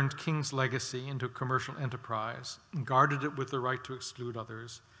have turned King's legacy into a commercial enterprise and guarded it with the right to exclude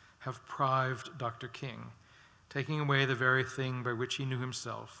others have prived Dr. King, taking away the very thing by which he knew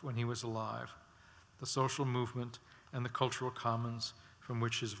himself when he was alive, the social movement and the cultural commons from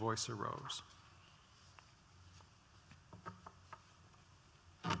which his voice arose.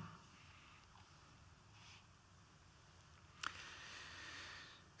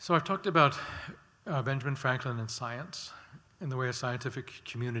 So I've talked about Benjamin Franklin and science, and the way a scientific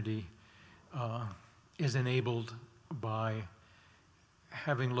community is enabled by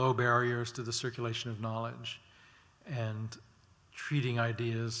having low barriers to the circulation of knowledge and treating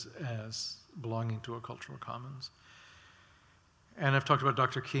ideas as belonging to a cultural commons. And I've talked about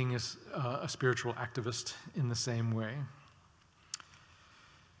Dr. King as a spiritual activist in the same way.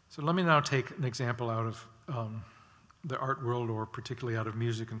 So let me now take an example out of the art world, or particularly out of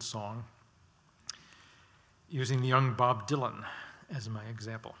music and song, using the young Bob Dylan as my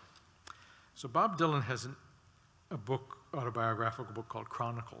example. So Bob Dylan has a book, autobiographical book called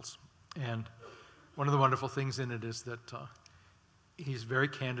Chronicles, and one of the wonderful things in it is that he's very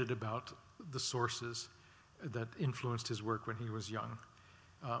candid about the sources that influenced his work when he was young.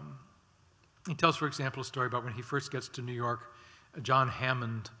 He tells, for example, a story about when he first gets to New York. John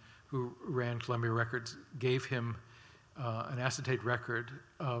Hammond, who ran Columbia Records, gave him an acetate record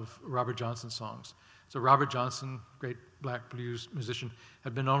of Robert Johnson songs. So Robert Johnson, great black blues musician,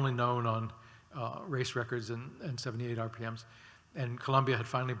 had been only known on race records and 78 RPMs. And Columbia had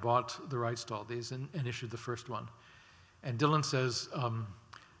finally bought the rights to all these and issued the first one. And Dylan says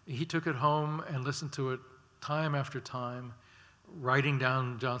he took it home and listened to it time after time, writing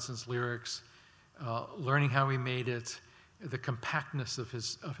down Johnson's lyrics, learning how he made it, the compactness of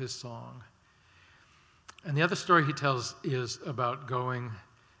his song. And the other story he tells is about going,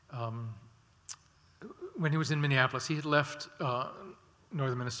 when he was in Minneapolis, he had left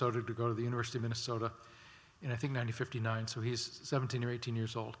northern Minnesota to go to the University of Minnesota in, I think, 1959, so he's 17 or 18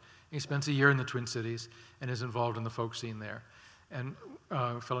 years old. He spends a year in the Twin Cities and is involved in the folk scene there. And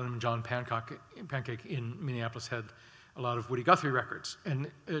a fellow named John Pancake in Minneapolis had a lot of Woody Guthrie records,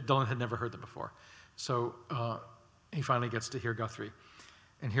 and Dylan had never heard them before. So he finally gets to hear Guthrie.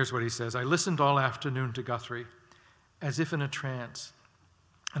 And here's what he says: "I listened all afternoon to Guthrie, as if in a trance,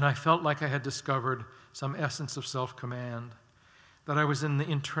 and I felt like I had discovered some essence of self-command, that I was in the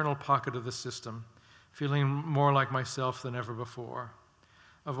internal pocket of the system, feeling more like myself than ever before.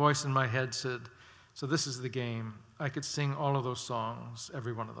 A voice in my head said, 'So this is the game.' I could sing all of those songs,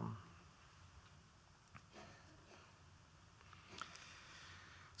 every one of them."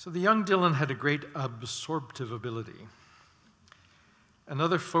 So the young Dylan had a great absorptive ability.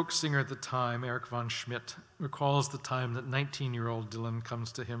 Another folk singer at the time, Eric von Schmidt, recalls the time that 19-year-old Dylan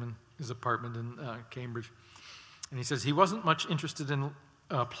comes to him in his apartment in Cambridge. And he says he wasn't much interested in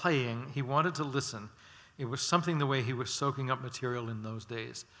playing, he wanted to listen. It was something the way he was soaking up material in those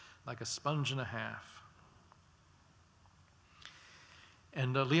days, like a sponge and a half.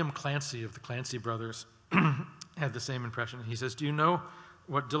 And Liam Clancy of the Clancy Brothers had the same impression. He says, "Do you know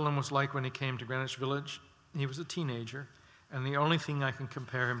what Dylan was like when he came to Greenwich Village? He was a teenager, and the only thing I can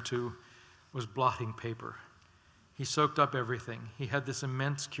compare him to was blotting paper. He soaked up everything. He had this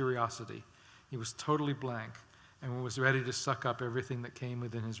immense curiosity. He was totally blank and was ready to suck up everything that came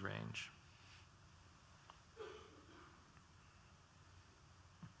within his range."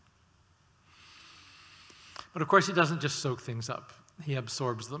 But of course, he doesn't just soak things up. He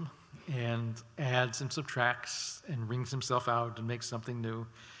absorbs them and adds and subtracts and wrings himself out and makes something new.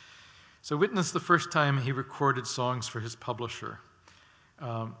 So witness the first time he recorded songs for his publisher.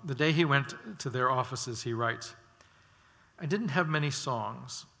 The day he went to their offices, he writes, "I didn't have many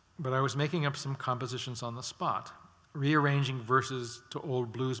songs, but I was making up some compositions on the spot, rearranging verses to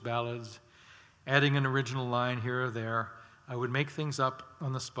old blues ballads, adding an original line here or there. I would make things up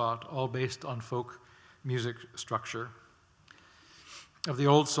on the spot, all based on folk music structure. Of the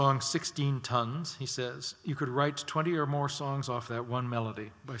old song 16 Tons, he says, you could write 20 or more songs off that one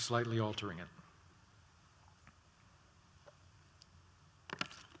melody by slightly altering it."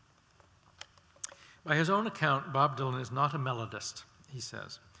 By his own account, Bob Dylan is not a melodist, he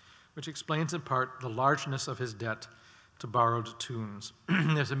says, which explains in part the largeness of his debt to borrowed tunes.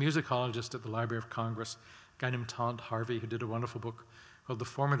 There's a musicologist at the Library of Congress, a guy named Todd Harvey, who did a wonderful book called The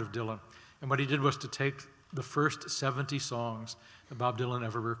Formative Dylan. And what he did was to take the first 70 songs that Bob Dylan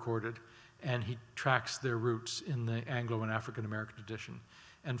ever recorded, and he tracks their roots in the Anglo and African American tradition.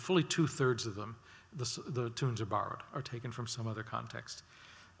 And fully 2/3 of them, the tunes are borrowed, are taken from some other context.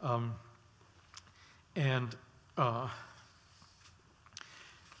 In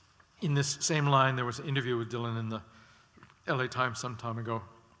this same line, there was an interview with Dylan in the LA Times some time ago,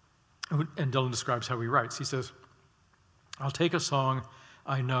 and Dylan describes how he writes. He says, "I'll take a song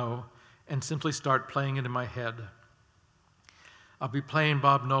I know and simply start playing it in my head. I'll be playing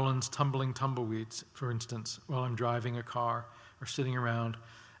Bob Nolan's Tumbling Tumbleweeds, for instance, while I'm driving a car or sitting around.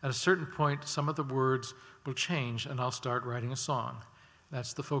 At a certain point, some of the words will change and I'll start writing a song.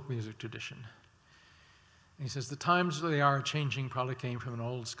 That's the folk music tradition." And he says, the times they are changing probably came from an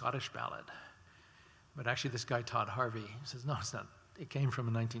old Scottish ballad. But actually this guy, Todd Harvey, says, no, it's not. It came from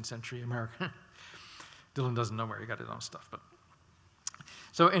a 19th century American. Dylan doesn't know where he got his own stuff, but.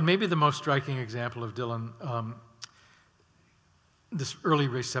 So, and maybe the most striking example of Dylan, this early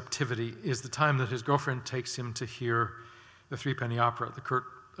receptivity, is the time that his girlfriend takes him to hear the Threepenny Opera, the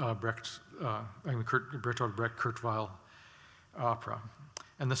Bertolt Brecht Kurt Weill opera.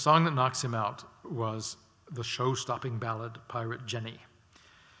 And the song that knocks him out was the show-stopping ballad, Pirate Jenny.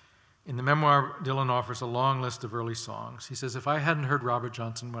 In the memoir, Dylan offers a long list of early songs. He says, if I hadn't heard Robert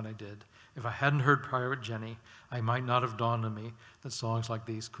Johnson when I did, if I hadn't heard Pirate Jenny, I might not have dawned on me that songs like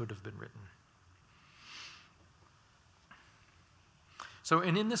these could have been written. So,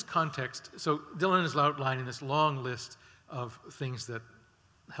 and in this context, so Dylan is outlining this long list of things that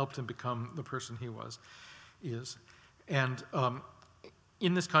helped him become the person he is. And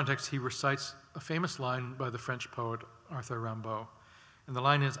in this context, he recites a famous line by the French poet Arthur Rimbaud. And the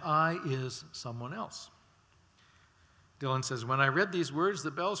line is, I is someone else. Dylan says, when I read these words, the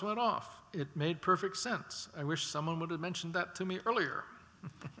bells went off. It made perfect sense. I wish someone would have mentioned that to me earlier.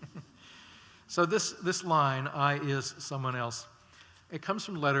 So this line, I is someone else, it comes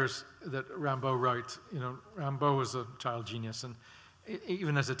from letters that Rimbaud wrote. You know, Rimbaud was a child genius, and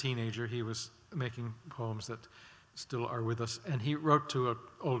even as a teenager, he was making poems that still are with us. And he wrote to an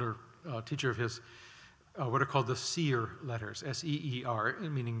older teacher of his what are called the seer letters, S-E-E-R,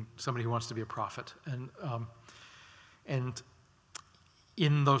 meaning somebody who wants to be a prophet. And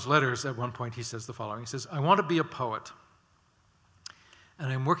in those letters, at one point, he says the following. He says, I want to be a poet,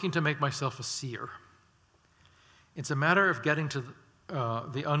 and I'm working to make myself a seer. It's a matter of getting to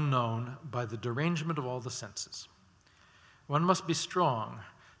the unknown by the derangement of all the senses. One must be strong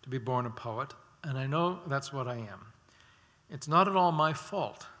to be born a poet, and I know that's what I am. It's not at all my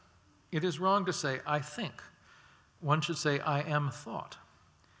fault. It is wrong to say, I think. One should say, I am thought.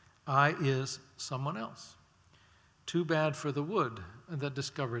 I is someone else. Too bad for the wood that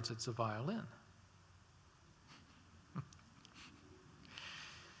discovers it's a violin.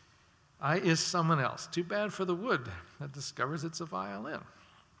 I is someone else. Too bad for the wood that discovers it's a violin.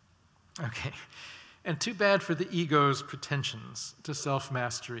 Okay. And too bad for the ego's pretensions to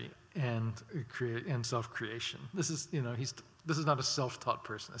self-mastery and self-creation. This is, this is not a self-taught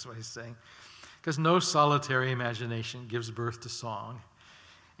person, that's what he's saying. Because no solitary imagination gives birth to song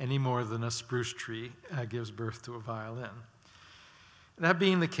any more than a spruce tree gives birth to a violin. That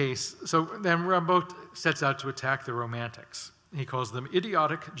being the case, so then Rimbaud sets out to attack the Romantics. He calls them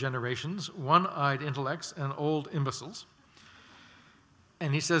idiotic generations, one-eyed intellects, and old imbeciles.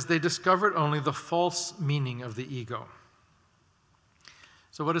 And he says they discovered only the false meaning of the ego.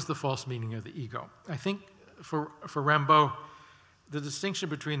 So what is the false meaning of the ego? I think for Rimbaud, the distinction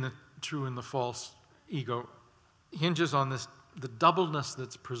between the true and the false ego hinges on the doubleness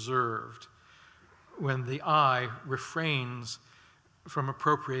that's preserved when the I refrains from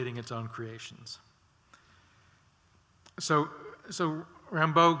appropriating its own creations. So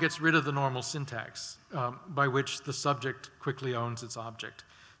Rimbaud gets rid of the normal syntax by which the subject quickly owns its object.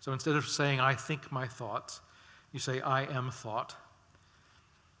 So instead of saying, I think my thoughts, you say, I am thought.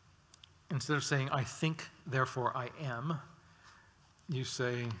 Instead of saying, I think, therefore I am, you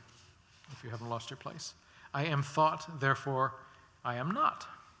say, if you haven't lost your place, I am thought, therefore I am not.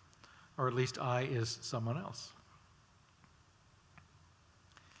 Or at least I is someone else.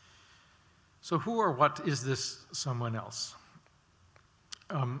 So who or what is this someone else?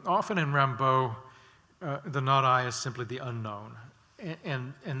 Often in Rimbaud, the not I is simply the unknown.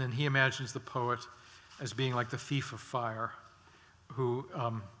 And then he imagines the poet as being like the thief of fire who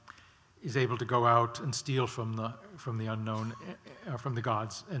is able to go out and steal from the unknown, from the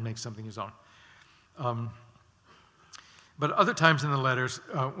gods, and make something his own. But other times in the letters,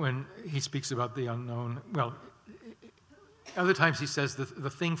 when he speaks about the unknown, well, other times he says the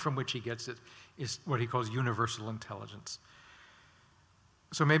thing from which he gets it is what he calls universal intelligence.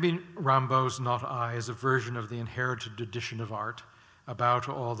 So maybe Rimbaud's not I is a version of the inherited tradition of art about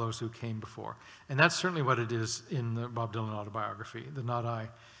all those who came before. And that's certainly what it is in the Bob Dylan autobiography. The not I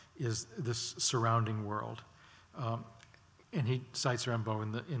is this surrounding world. And he cites Rimbaud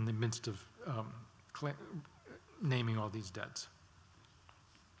in the midst of naming all these deads.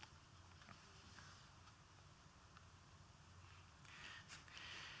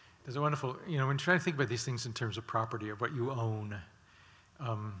 There's a wonderful, when you try to think about these things in terms of property or what you own,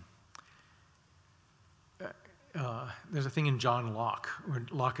 there's a thing in John Locke, where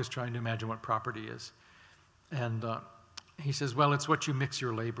Locke is trying to imagine what property is. And he says, well, it's what you mix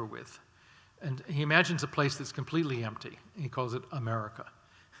your labor with. And he imagines a place that's completely empty. He calls it America.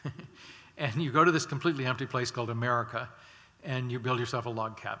 And you go to this completely empty place called America, and you build yourself a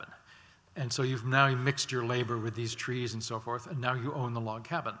log cabin. And so you've now mixed your labor with these trees and so forth, and now you own the log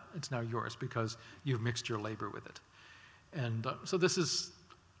cabin. It's now yours because you've mixed your labor with it. And so this is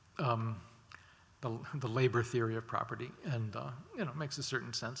the labor theory of property, and it makes a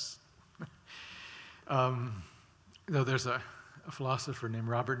certain sense. Though there's a philosopher named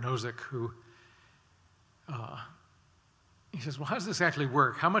Robert Nozick who he says, well, how does this actually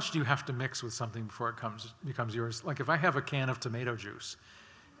work? How much do you have to mix with something before it becomes yours? Like if I have a can of tomato juice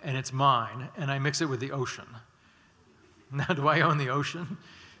and it's mine and I mix it with the ocean, now do I own the ocean?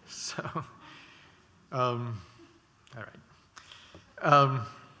 So, all right.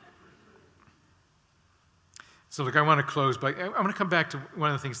 So look, I want to close, but I want to come back to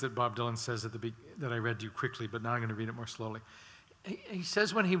one of the things that Bob Dylan says that I read to you quickly, but now I'm going to read it more slowly. He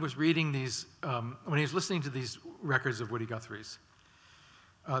says when he was reading these, when he was listening to these records of Woody Guthrie's,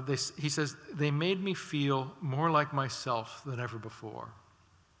 he says, they made me feel more like myself than ever before.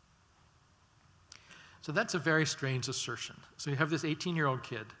 So that's a very strange assertion. So you have this 18-year-old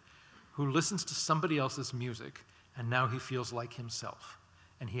kid who listens to somebody else's music, and now he feels like himself,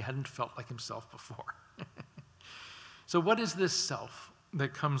 and he hadn't felt like himself before. So what is this self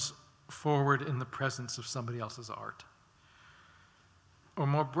that comes forward in the presence of somebody else's art? Or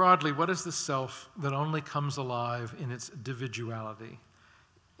more broadly, what is the self that only comes alive in its individuality,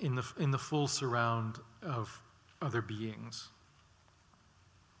 in the full surround of other beings?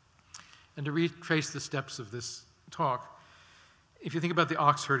 And to retrace the steps of this talk, if you think about the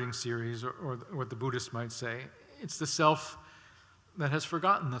ox herding series, or what the Buddhists might say, it's the self that has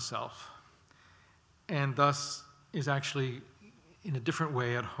forgotten the self, and thus is actually in a different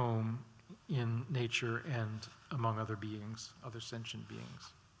way at home in nature and among other beings, other sentient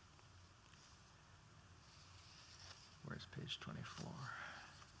beings. Where's page 24?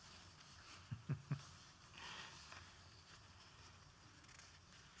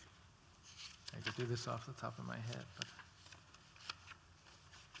 I could do this off the top of my head, but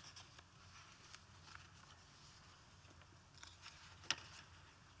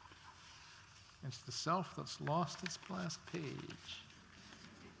it's the self that's lost its last page.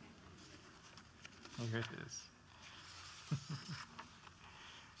 Here it is.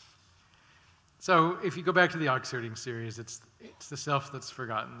 So if you go back to the ox herding series, it's the self that's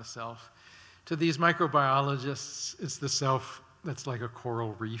forgotten the self. To these microbiologists, it's the self that's like a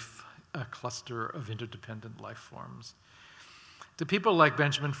coral reef, a cluster of interdependent life forms. To people like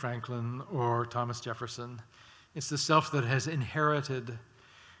Benjamin Franklin or Thomas Jefferson, it's the self that has inherited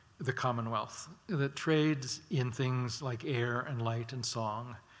the Commonwealth, that trades in things like air and light and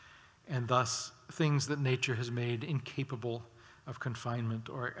song, and thus things that nature has made incapable of confinement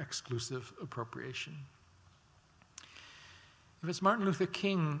or exclusive appropriation. If it's Martin Luther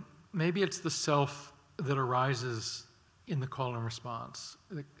King, maybe it's the self that arises in the call and response.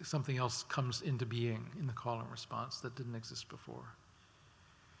 Something else comes into being in the call and response that didn't exist before.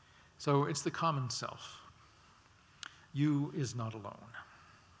 So it's the common self. You is not alone.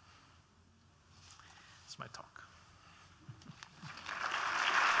 That's my talk.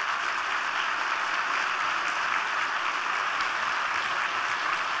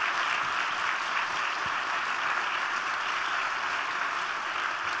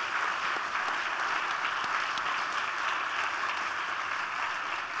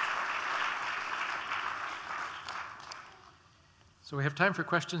 So we have time for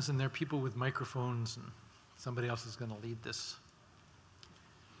questions, and there are people with microphones, and somebody else is going to lead this.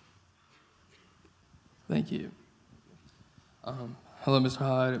 Thank you. Hello, Mr.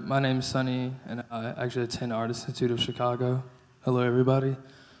 Hyde. My name is Sunny, and I actually attend Art Institute of Chicago. Hello, everybody.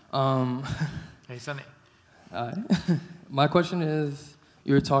 Hey, Sunny. Hi. My question is,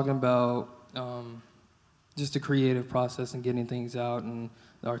 you were talking about just the creative process and getting things out and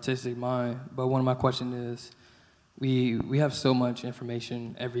the artistic mind, but one of my questions is, we have so much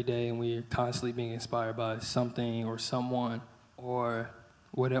information every day, and we're constantly being inspired by something or someone or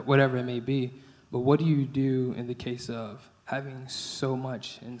whatever it may be. But what do you do in the case of having so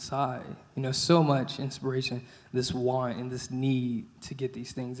much inside, so much inspiration, this want and this need to get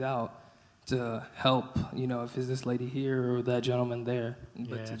these things out to help, if it's this lady here or that gentleman there,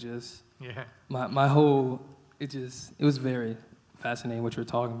 but to just, my whole, it was very fascinating what you're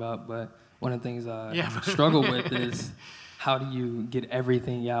talking about, but one of the things I struggle with is how do you get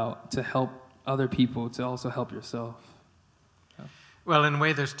everything out to help other people, to also help yourself? Well, in a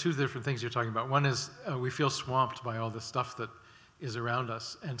way, there's two different things you're talking about. One is we feel swamped by all the stuff that is around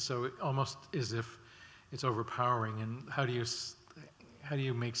us, and so it almost as if it's overpowering. And how do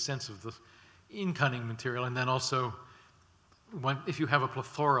you make sense of the incoming material? And then also, if you have a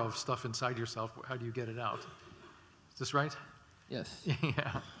plethora of stuff inside yourself, how do you get it out? Is this right? Yes.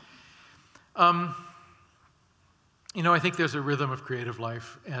 Yeah. I think there's a rhythm of creative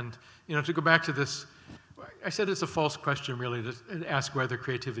life, and to go back to this. I said it's a false question, really, to ask whether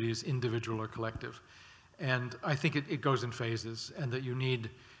creativity is individual or collective. And I think it goes in phases, and that you need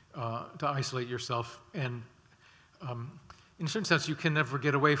to isolate yourself. And in a certain sense, you can never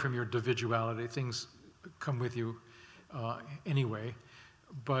get away from your individuality. Things come with you. anyway.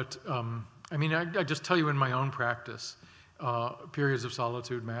 But I mean, I just tell you in my own practice, periods of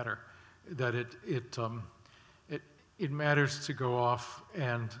solitude matter. That it matters to go off.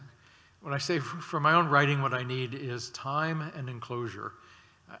 And when I say for my own writing, what I need is time and enclosure.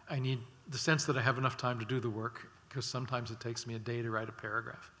 I need the sense that I have enough time to do the work, because sometimes it takes me a day to write a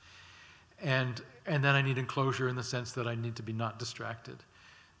paragraph. And then I need enclosure in the sense that I need to be not distracted.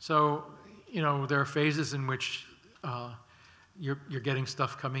 So, you know, there are phases in which you're getting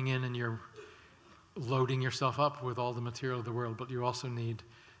stuff coming in and you're loading yourself up with all the material of the world, but you also need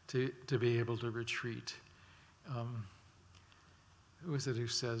to be able to retreat. Who is it who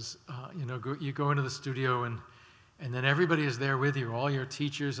says, you know, you go into the studio and then everybody is there with you, all your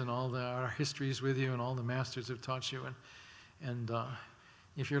teachers and all our histories with you and all the masters who've taught you. And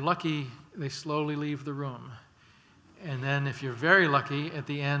if you're lucky, they slowly leave the room. And then if you're very lucky, at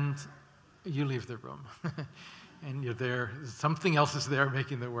the end, you leave the room. And you're there, something else is there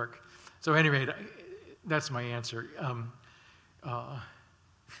making the work. So anyway, that's my answer.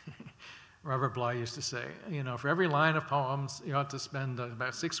 Robert Bly used to say, you know, for every line of poems, you ought to spend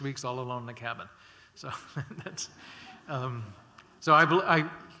about 6 weeks all alone in a cabin. So that's, so I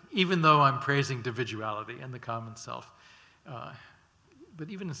even though I'm praising individuality and the common self, but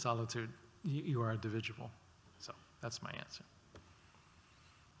even in solitude, you are individual. So that's my answer.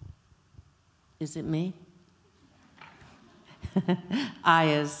 Is it me? I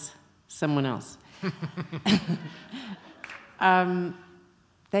as someone else.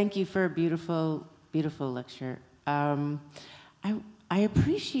 Thank you for a beautiful, beautiful lecture. I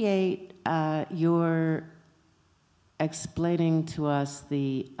appreciate your explaining to us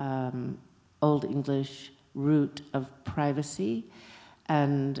the Old English root of privacy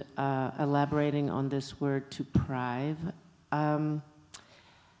and elaborating on this word to prive.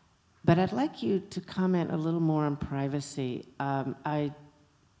 But I'd like you to comment a little more on privacy. I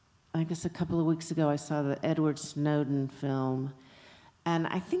guess a couple of weeks ago I saw the Edward Snowden film, and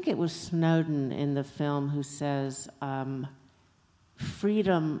I think it was Snowden in the film who says,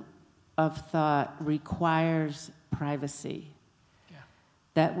 freedom of thought requires privacy. Yeah.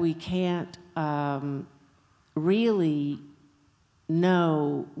 That we can't really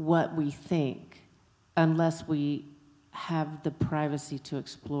know what we think unless we have the privacy to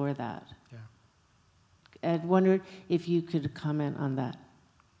explore that. Yeah. I wondered if you could comment on that.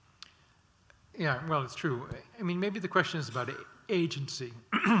 Yeah, well, it's true. I mean, maybe the question is about agency.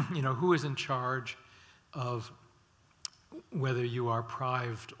 You know, who is in charge of whether you are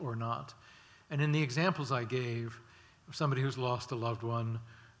prived or not? And in the examples I gave, somebody who's lost a loved one,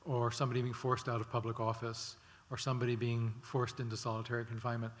 or somebody being forced out of public office, or somebody being forced into solitary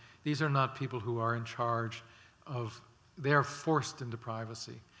confinement, these are not people who are in charge of, they are forced into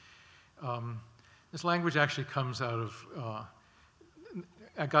privacy. This language actually comes out of,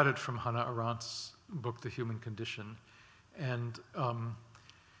 I got it from Hannah Arendt's book, The Human Condition. And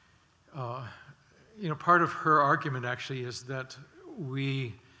you know, part of her argument actually is that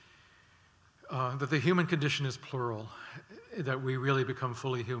that the human condition is plural, that we really become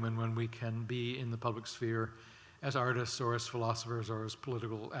fully human when we can be in the public sphere as artists or as philosophers or as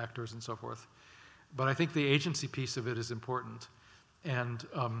political actors and so forth. But I think the agency piece of it is important. And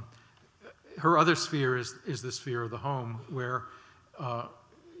her other sphere is the sphere of the home, where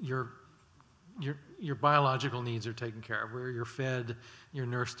your biological needs are taken care of, where you're fed, you're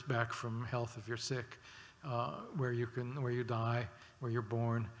nursed back from health if you're sick, where you die, where you're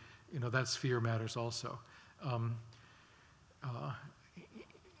born. You know, that sphere matters also.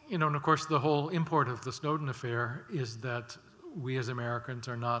 You know, and of course the whole import of the Snowden affair is that we as Americans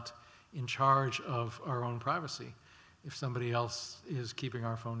are not in charge of our own privacy if somebody else is keeping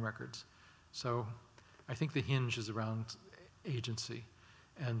our phone records. So I think the hinge is around agency.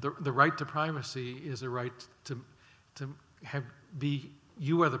 And the right to privacy is a right to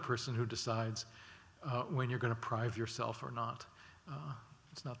you are the person who decides when you're going to prive yourself or not.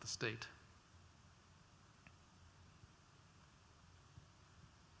 It's not the state.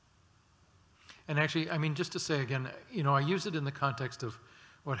 And actually, I mean, just to say again, you know, I use it in the context of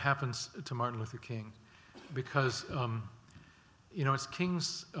what happens to Martin Luther King, because, you know, it's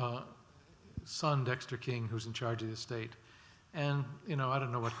King's son, Dexter King, who's in charge of the estate. And, you know, I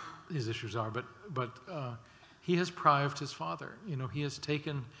don't know what his issues are, but he has prived his father. You know, he has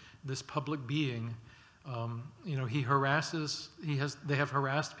taken this public being. You know, they have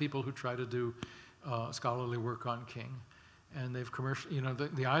harassed people who try to do scholarly work on King. And they've you know,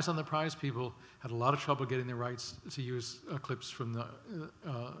 the Eyes on the Prize people had a lot of trouble getting the rights to use clips from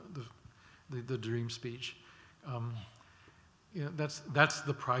the Dream speech. You know, that's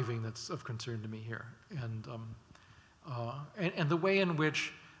the priving that's of concern to me here. And and the way in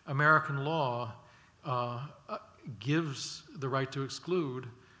which American law gives the right to exclude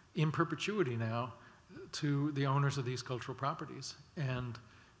in perpetuity now to the owners of these cultural properties, and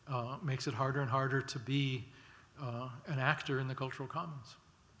makes it harder and harder to be an actor in the cultural commons.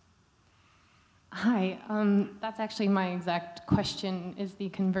 Hi, that's actually my exact question, is the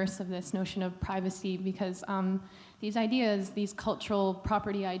converse of this notion of privacy, because these ideas, these cultural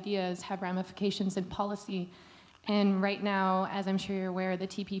property ideas, have ramifications in policy. And right now, as I'm sure you're aware, the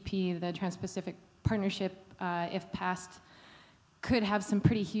TPP, the Trans-Pacific Partnership, if passed, could have some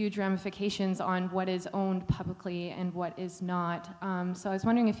pretty huge ramifications on what is owned publicly and what is not. So I was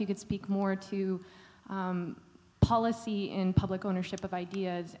wondering if you could speak more to policy in public ownership of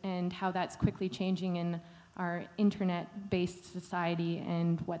ideas and how that's quickly changing in our internet-based society,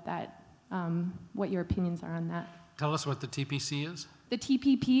 and what your opinions are on that. Tell us what the TPC is. The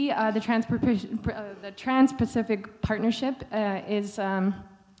TPP, the Trans-Pacific Partnership, is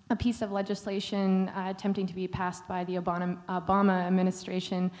a piece of legislation attempting to be passed by the Obama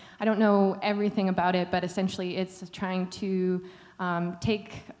administration. I don't know everything about it, but essentially it's trying to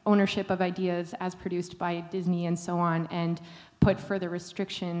take ownership of ideas as produced by Disney and so on, and put further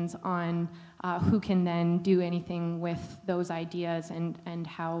restrictions on who can then do anything with those ideas, and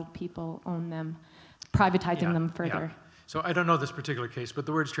how people own them, privatizing them further. Yeah. So I don't know this particular case, but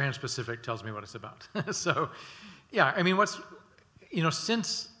the words Trans-Pacific tells me what it's about. So, yeah, I mean,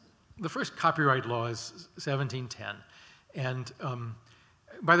 since the first copyright law is 1710, and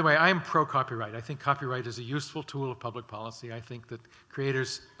by the way, I am pro-copyright. I think copyright is a useful tool of public policy. I think that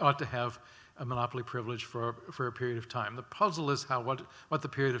creators ought to have a monopoly privilege for a period of time. The puzzle is what the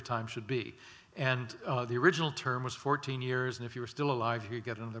period of time should be. And the original term was 14 years, and if you were still alive, you could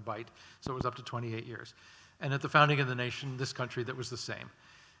get another bite. So it was up to 28 years. And at the founding of the nation, this country, that was the same.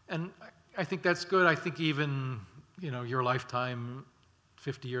 And I think that's good. I think even, your lifetime,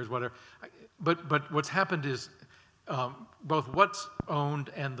 50 years, whatever. But what's happened is both what's owned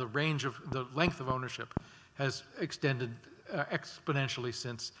and the length of ownership has extended exponentially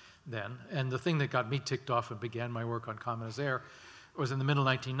since then. And the thing that got me ticked off and began my work on Common as Air was in the middle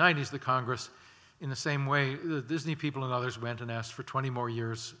 1990s, the Congress, in the same way, the Disney people and others went and asked for 20 more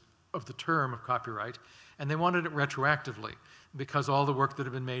years of the term of copyright, and they wanted it retroactively, because all the work that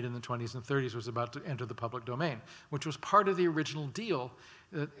had been made in the 20s and 30s was about to enter the public domain, which was part of the original deal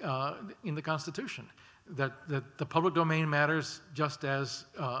in the Constitution, that the public domain matters just as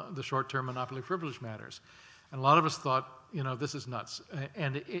the short-term monopoly privilege matters. And a lot of us thought, this is nuts.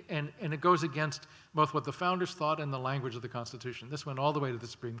 And it goes against both what the founders thought and the language of the Constitution. This went all the way to the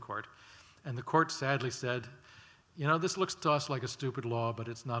Supreme Court. And the court sadly said, this looks to us like a stupid law, but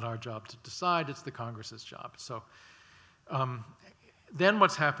it's not our job to decide, it's the Congress's job. So then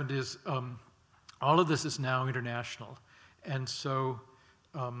what's happened is all of this is now international. And so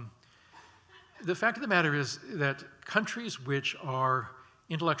the fact of the matter is that countries which are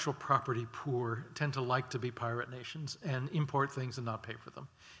intellectual property poor tend to like to be pirate nations and import things and not pay for them.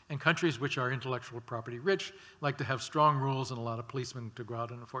 And countries which are intellectual property rich like to have strong rules and a lot of policemen to go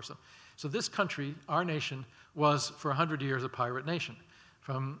out and enforce them. So this country, our nation, was for 100 years a pirate nation.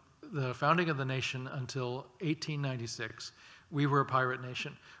 From the founding of the nation until 1896, we were a pirate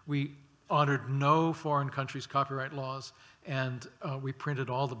nation. We honored no foreign countries' copyright laws, and we printed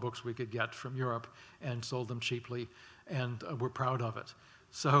all the books we could get from Europe and sold them cheaply, and we're proud of it.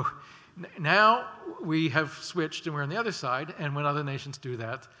 So now we have switched and we're on the other side, and when other nations do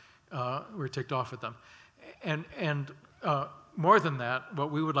that, we're ticked off at them. And more than that,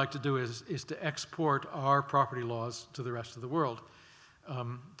 what we would like to do is to export our property laws to the rest of the world.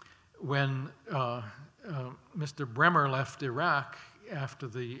 When Mr. Bremer left Iraq after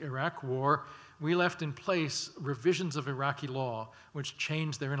the Iraq War, we left in place revisions of Iraqi law, which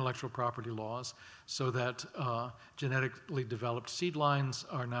changed their intellectual property laws so that genetically developed seed lines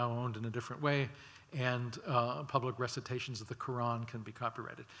are now owned in a different way, and public recitations of the Quran can be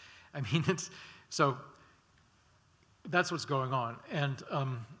copyrighted. I mean, so that's what's going on. And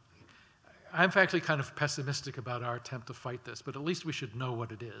I'm actually kind of pessimistic about our attempt to fight this, but at least we should know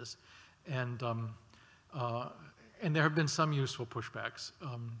what it is. And there have been some useful pushbacks.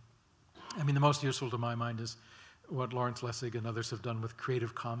 I mean, the most useful to my mind is what Lawrence Lessig and others have done with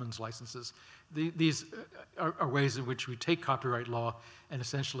Creative Commons licenses. These are ways in which we take copyright law and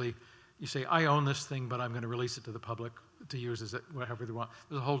essentially you say, I own this thing, but I'm going to release it to the public to use as whatever they want.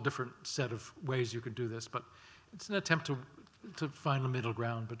 There's a whole different set of ways you can do this, but it's an attempt to find a middle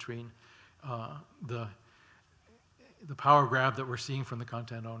ground between the power grab that we're seeing from the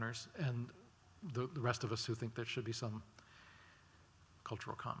content owners and the rest of us who think there should be some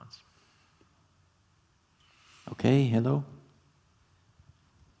cultural commons. Okay, hello.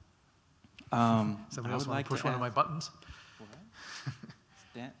 Somebody else want to push one of my buttons?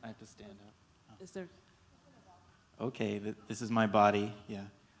 I have to stand up. Is there? Okay, this is my body, yeah.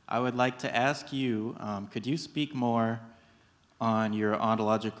 I would like to ask you, could you speak more on your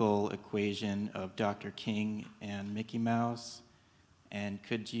ontological equation of Dr. King and Mickey Mouse? And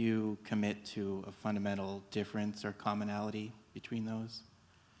could you commit to a fundamental difference or commonality between those?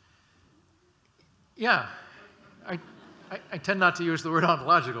 Yeah, I tend not to use the word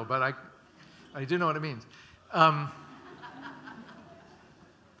ontological, but I do know what it means.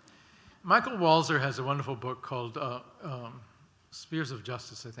 Michael Walzer has a wonderful book called Spheres of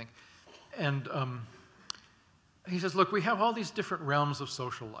Justice, I think. And he says, look, we have all these different realms of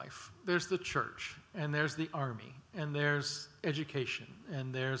social life. There's the church, and there's the army, and there's education,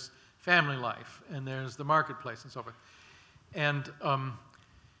 and there's family life, and there's the marketplace, and so forth. And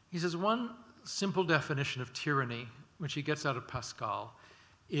he says one simple definition of tyranny, which he gets out of Pascal,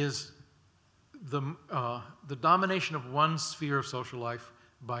 is the domination of one sphere of social life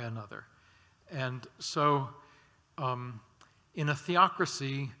by another. And so in a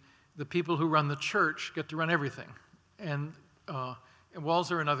theocracy, the people who run the church get to run everything. And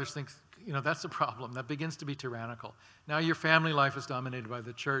Walzer and others think, that's the problem. That begins to be tyrannical. Now your family life is dominated by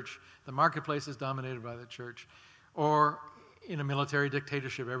the church. The marketplace is dominated by the church. Or in a military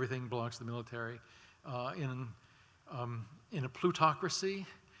dictatorship, everything belongs to the military. In a plutocracy,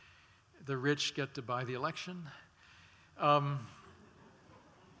 the rich get to buy the election.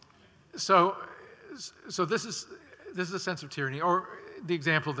 So this is a sense of tyranny. Or the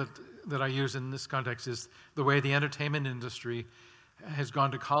example that I use in this context is the way the entertainment industry has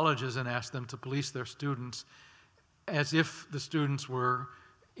gone to colleges and asked them to police their students as if the students were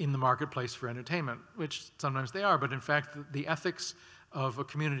in the marketplace for entertainment, which sometimes they are, but in fact the ethics of a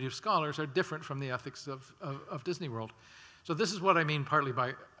community of scholars are different from the ethics of Disney World. So this is what I mean partly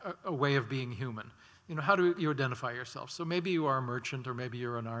by a way of being human. How do you identify yourself? So maybe you are a merchant, or maybe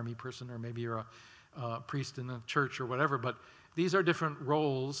you're an army person, or maybe you're a priest in a church or whatever, but these are different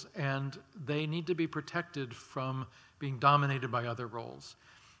roles, and they need to be protected from being dominated by other roles.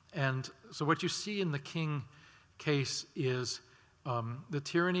 And so what you see in the King case is the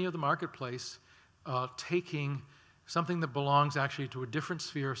tyranny of the marketplace taking something that belongs actually to a different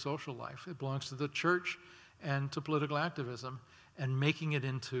sphere of social life. It belongs to the church and to political activism, and making it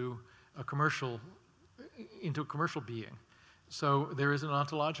into a commercial being. So there is an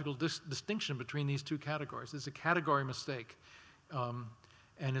ontological distinction between these two categories. It's a category mistake,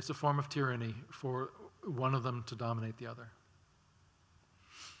 and it's a form of tyranny for one of them to dominate the other.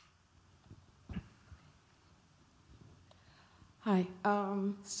 Hi.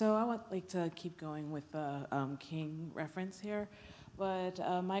 So I would like to keep going with the King reference here, but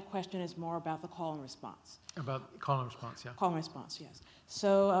my question is more about the call and response. About call and response, yeah. Call and response, yes.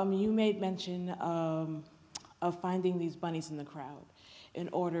 So you made mention of finding these bunnies in the crowd in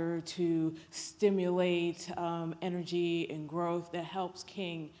order to stimulate energy and growth that helps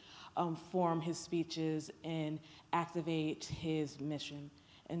King form his speeches and activate his mission.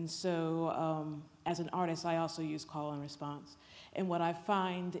 And so as an artist, I also use call and response. And what I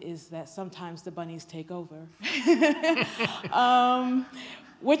find is that sometimes the bunnies take over,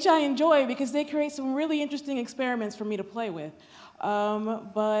 which I enjoy because they create some really interesting experiments for me to play with.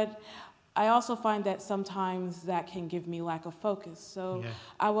 But I also find that sometimes that can give me lack of focus. So yeah.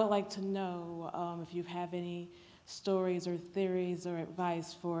 I would like to know if you have any stories or theories or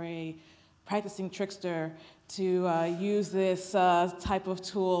advice for a practicing trickster to use this type of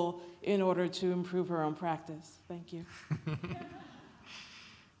tool in order to improve her own practice. Thank you.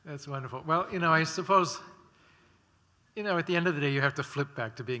 That's wonderful. Well, I suppose, at the end of the day, you have to flip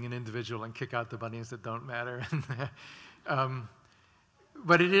back to being an individual and kick out the bunnies that don't matter.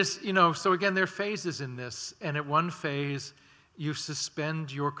 But it is, so again, there are phases in this, and at one phase, you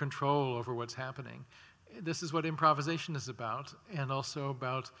suspend your control over what's happening. This is what improvisation is about, and also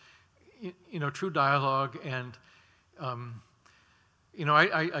about, true dialogue. And,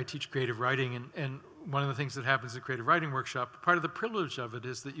 I teach creative writing, and one of the things that happens at Creative Writing Workshop, part of the privilege of it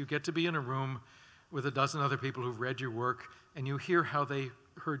is that you get to be in a room with a dozen other people who've read your work, and you hear how they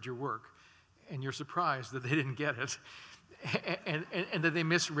heard your work, and you're surprised that they didn't get it. And that they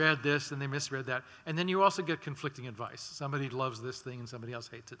misread this and they misread that. And then you also get conflicting advice. Somebody loves this thing and somebody else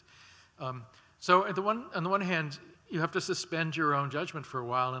hates it. So on the one hand, you have to suspend your own judgment for a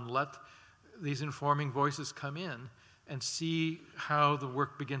while and let these informing voices come in and see how the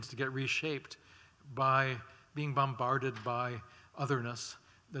work begins to get reshaped by being bombarded by otherness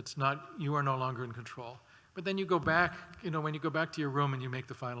that's not, you are no longer in control. But then you go back, when you go back to your room and you make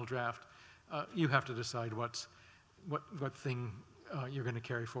the final draft, You have to decide what thing you're going to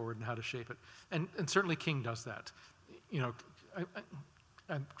carry forward and how to shape it. And certainly King does that. You know,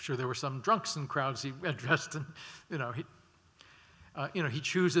 I'm sure there were some drunks in crowds he addressed, and he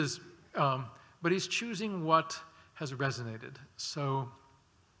chooses, but he's choosing what has resonated. So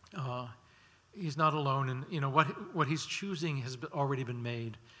he's not alone, and what he's choosing has already been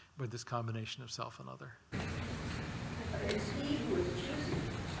made by this combination of self and other. But it's he who is choosing.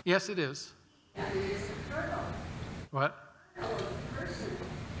 Yes, it is. And it's a kernel. What? Of the person.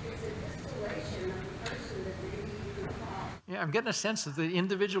 It's a distillation of the person that maybe you could call. Yeah, I'm getting a sense that the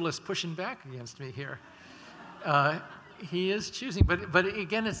individualist pushing back against me here. He is choosing, but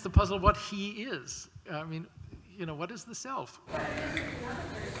again, it's the puzzle of what he is. I mean, what is the self? But it isn't another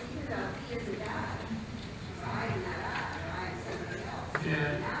person, even though he is a God. So I am not I, or I am somebody else.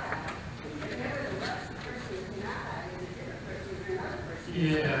 Yeah. Not I. But nevertheless, the person is not I, is a different person than another person.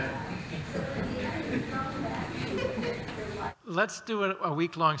 Yeah. So in the end, you come back to life. Let's do a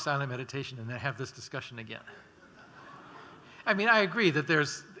week-long silent meditation and then have this discussion again. I mean, I agree that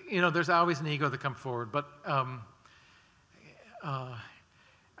there's always an ego that comes forward, but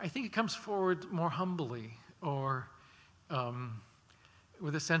I think it comes forward more humbly, or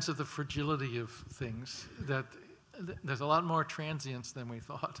with a sense of the fragility of things, that there's a lot more transience than we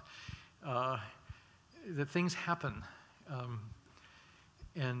thought, that things happen.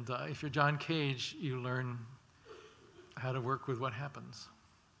 And if you're John Cage, you learn how to work with what happens.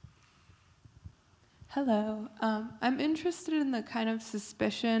 Hello. I'm interested in the kind of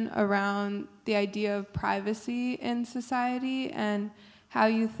suspicion around the idea of privacy in society and how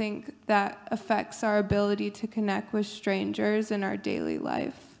you think that affects our ability to connect with strangers in our daily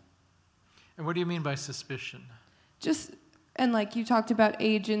life. And what do you mean by suspicion? And like you talked about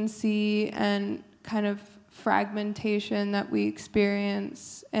agency and kind of fragmentation that we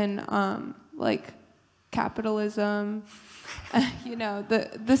experience in like capitalism.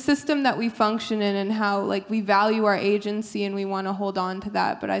 The system that we function in, and how like we value our agency and we want to hold on to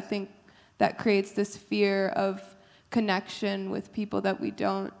that, but I think that creates this fear of connection with people that we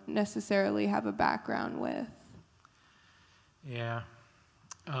don't necessarily have a background with. Yeah.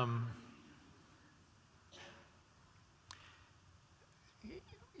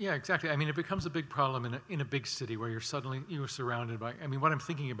 Yeah, exactly. I mean, it becomes a big problem in a big city where you're surrounded by, I mean, what I'm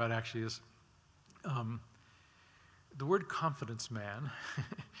thinking about actually is the word confidence man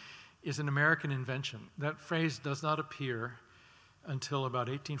is an American invention. That phrase does not appear until about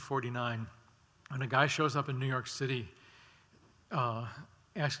 1849, when a guy shows up in New York City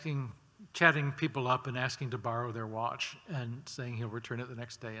chatting people up and asking to borrow their watch and saying he'll return it the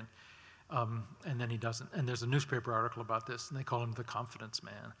next day, and then he doesn't. And there's a newspaper article about this, and they call him the confidence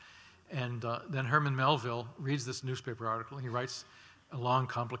man. And then Herman Melville reads this newspaper article, and he writes a long,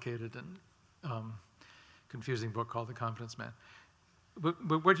 complicated, and confusing book called The Confidence Man.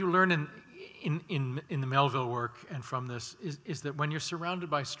 But what you learn in the Melville work and from this is that when you're surrounded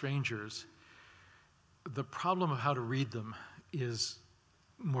by strangers, the problem of how to read them is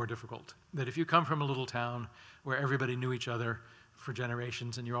more difficult. That if you come from a little town where everybody knew each other for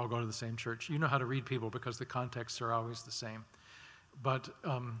generations and you all go to the same church, you know how to read people because the contexts are always the same. But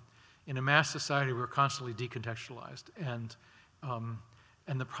in a mass society, we're constantly decontextualized. And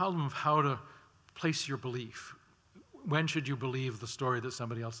the problem of how to place your belief, when should you believe the story that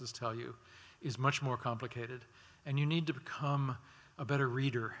somebody else is telling you, is much more complicated. And you need to become a better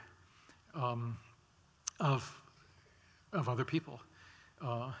reader of other people.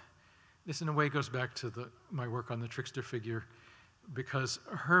 This in a way goes back to my work on the trickster figure, because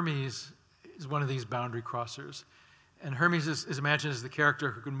Hermes is one of these boundary crossers. And Hermes is imagined as the character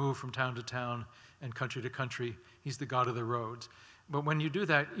who can move from town to town and country to country. He's the god of the roads. But when you do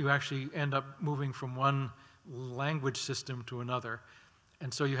that, you actually end up moving from one language system to another.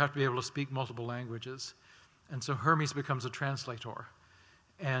 And so you have to be able to speak multiple languages. And so Hermes becomes a translator.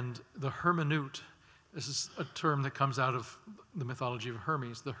 And the hermeneut, this is a term that comes out of the mythology of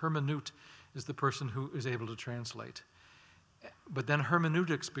Hermes. The hermeneut is the person who is able to translate. But then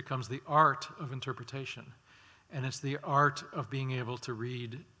hermeneutics becomes the art of interpretation. And it's the art of being able to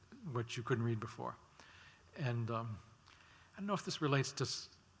read what you couldn't read before. And I don't know if this relates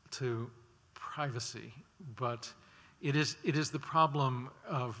to privacy, but it is the problem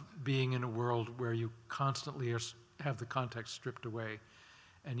of being in a world where you constantly have the context stripped away,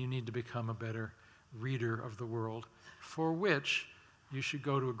 and you need to become a better reader of the world, for which you should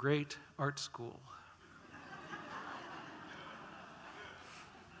go to a great art school.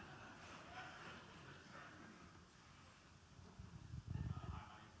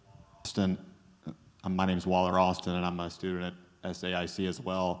 My name is Waller Austin, and I'm a student at SAIC as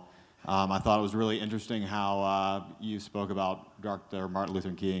well. I thought it was really interesting how you spoke about Dr. Martin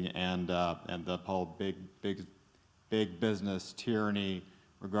Luther King and the whole big business tyranny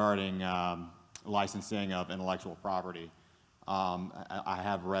regarding licensing of intellectual property. I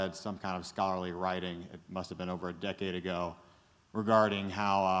have read some kind of scholarly writing, it must have been over a decade ago, regarding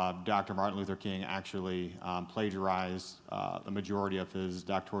how Dr. Martin Luther King actually plagiarized the majority of his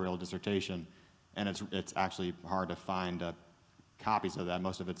doctoral dissertation, and it's actually hard to find copies of that.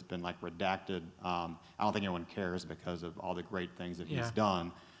 Most of it's been like redacted. I don't think anyone cares because of all the great things that he's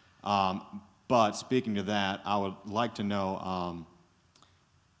done. But speaking to that, I would like to know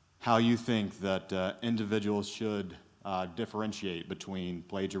how you think that individuals should differentiate between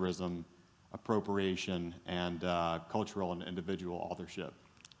plagiarism, appropriation, and cultural and individual authorship.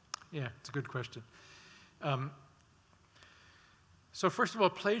 Yeah, it's a good question. So first of all,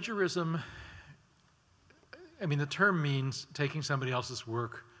 plagiarism, I mean, the term means taking somebody else's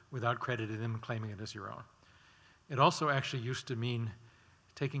work without crediting them and claiming it as your own. It also actually used to mean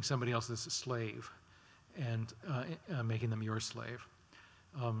taking somebody else's slave and making them your slave.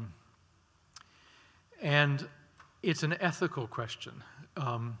 And it's an ethical question.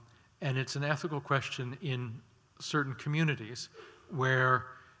 And it's an ethical question in certain communities where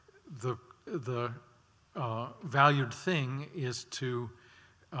the valued thing is to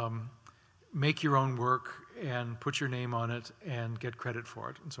make your own work and put your name on it and get credit for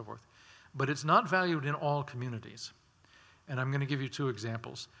it and so forth. But it's not valued in all communities. And I'm going to give you two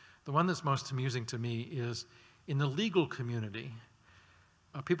examples. The one that's most amusing to me is in the legal community,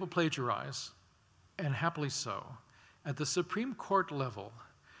 people plagiarize, and happily so. At the Supreme Court level,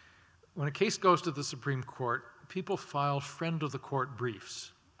 when a case goes to the Supreme Court, people file friend of the court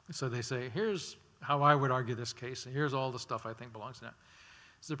briefs. So they say, here's how I would argue this case, and here's all the stuff I think belongs in it.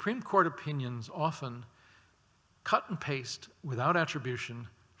 Supreme Court opinions often cut and paste without attribution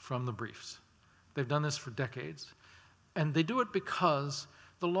from the briefs. They've done this for decades. And they do it because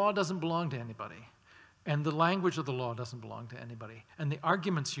the law doesn't belong to anybody. And the language of the law doesn't belong to anybody. And the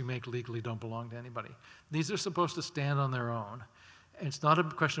arguments you make legally don't belong to anybody. These are supposed to stand on their own. It's not a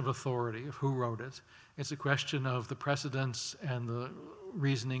question of authority, of who wrote it. It's a question of the precedents and the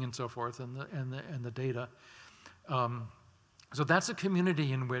reasoning and so forth and the data. So that's a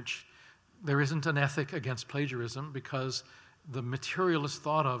community in which there isn't an ethic against plagiarism because the material is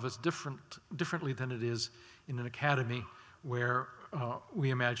thought of as differently than it is in an academy where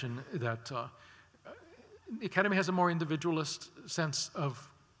we imagine that the academy has a more individualist sense of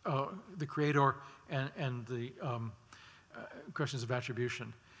the creator and the questions of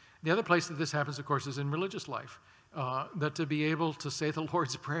attribution. The other place that this happens, of course, is in religious life. That to be able to say the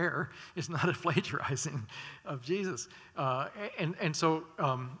Lord's Prayer is not a plagiarizing of Jesus. And so,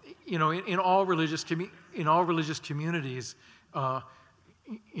 you know, in all religious communities,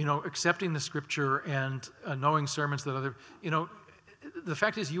 you know, accepting the Scripture and knowing sermons that other, you know, the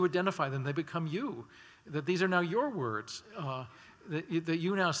fact is you identify them, they become you. That these are now your words, that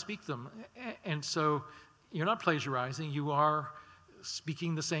you now speak them. And so you're not plagiarizing, you are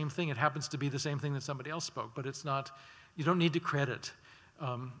speaking the same thing. It happens to be the same thing that somebody else spoke, but it's not, you don't need to credit.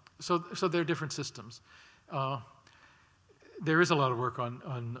 So there are different systems. There is a lot of work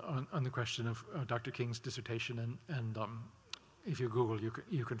on the question of Dr. King's dissertation, and if you Google,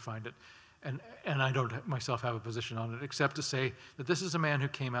 you can find it. And I don't myself have a position on it, except to say that this is a man who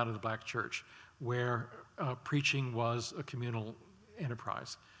came out of the black church, where preaching was a communal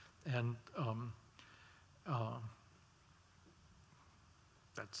enterprise. And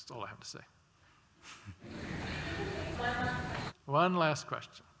that's all I have to say. One last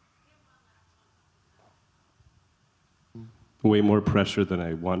question. Way more pressure than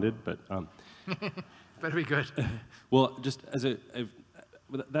I wanted, but better be good. Well, just as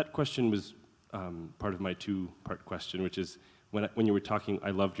that question was part of my two-part question, which is when you were talking,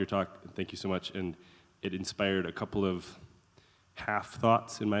 I loved your talk, and thank you so much, and it inspired a couple of half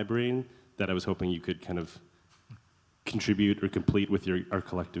thoughts in my brain that I was hoping you could kind of contribute or complete with our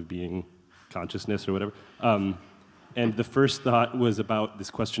collective being consciousness or whatever. And the first thought was about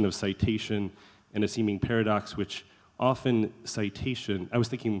this question of citation and a seeming paradox, which often citation, I was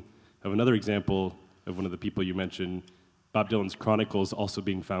thinking of another example of one of the people you mentioned, Bob Dylan's Chronicles, also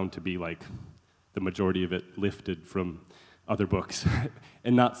being found to be like the majority of it lifted from other books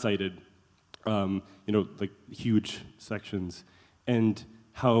and not cited, you know, like huge sections, and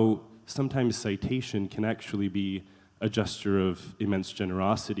how sometimes citation can actually be a gesture of immense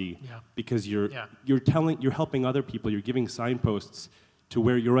generosity, because you're helping other people, you're giving signposts to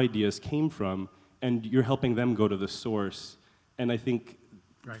where your ideas came from, and you're helping them go to the source. And I think,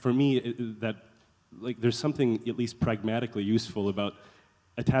 for me, that like there's something at least pragmatically useful about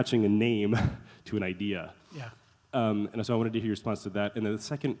attaching a name to an idea. Yeah. And so I wanted to hear your response to that. And then the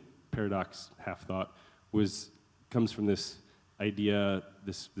second paradox, half thought, comes from this idea,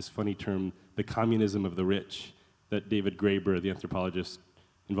 this funny term, the communism of the rich, that David Graeber, the anthropologist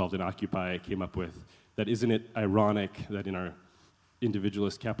involved in Occupy, came up with. That isn't it ironic that in our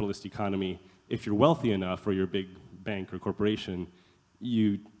individualist capitalist economy, if you're wealthy enough or you're a big bank or corporation,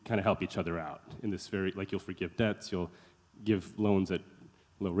 you kind of help each other out in this very, like you'll forgive debts, you'll give loans at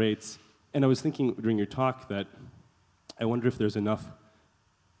low rates. And I was thinking during your talk that I wonder if there's enough,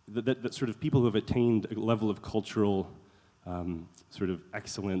 that sort of people who have attained a level of cultural sort of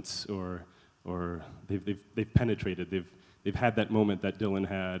excellence or they've penetrated, they've had that moment that Dylan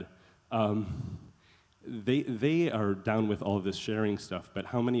had. They are down with all of this sharing stuff, but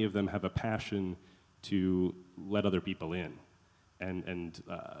how many of them have a passion to let other people in? And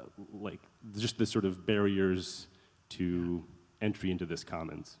like just the sort of barriers to entry into this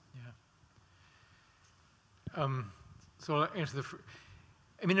commons. Yeah. So I'll answer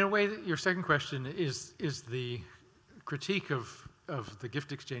I mean, in a way, your second question is the critique of the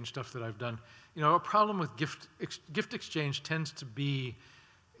gift exchange stuff that I've done. You know, a problem with gift exchange tends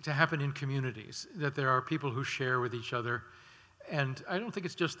to happen in communities, that there are people who share with each other. And I don't think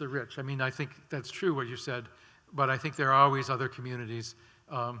it's just the rich. I mean, I think that's true what you said, but I think there are always other communities.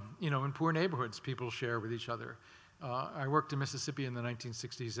 You know, in poor neighborhoods, people share with each other. I worked in Mississippi in the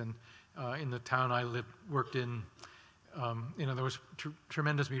 1960s, and in the town I worked in, you know, there was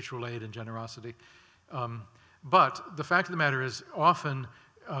tremendous mutual aid and generosity. But the fact of the matter is, often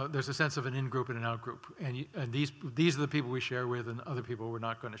there's a sense of an in-group and an out-group, and these are the people we share with, and other people we're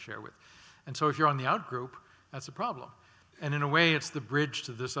not going to share with. And so if you're on the out-group, that's a problem. And in a way, it's the bridge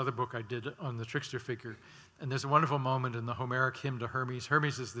to this other book I did on the trickster figure. And there's a wonderful moment in the Homeric hymn to Hermes.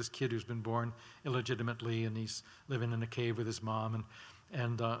 Hermes is this kid who's been born illegitimately, and he's living in a cave with his mom,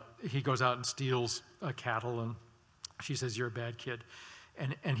 and he goes out and steals cattle, and she says, "You're a bad kid."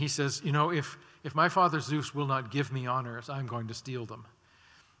 And he says, "You know, if my father Zeus will not give me honors, I'm going to steal them."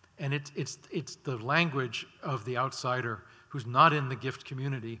 And it's the language of the outsider who's not in the gift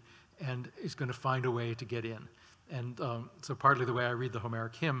community and is going to find a way to get in. And so partly the way I read the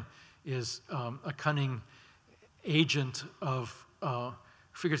Homeric hymn is a cunning agent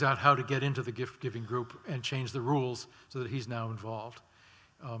figures out how to get into the gift-giving group and change the rules so that he's now involved.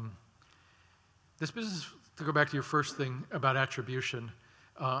 This business, to go back to your first thing about attribution,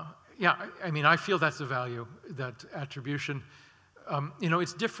 yeah, I mean, I feel that's the value, that attribution, you know,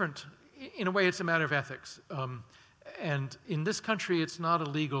 it's different. In a way, it's a matter of ethics. And in this country, it's not a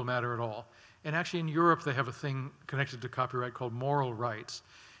legal matter at all. And actually, in Europe, they have a thing connected to copyright called moral rights,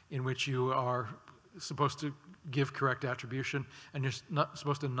 in which you are supposed to give correct attribution, and you're not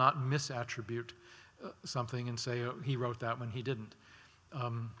supposed to not misattribute something and say, oh, he wrote that when he didn't.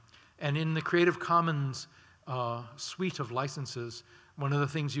 And in the Creative Commons suite of licenses, one of the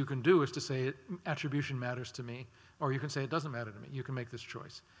things you can do is to say attribution matters to me, or you can say it doesn't matter to me. You can make this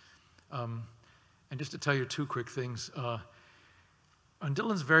choice. And just to tell you two quick things, on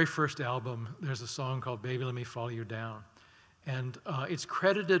Dylan's very first album, there's a song called Baby Let Me Follow You Down. And it's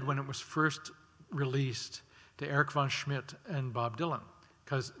credited when it was first released to Eric von Schmidt and Bob Dylan.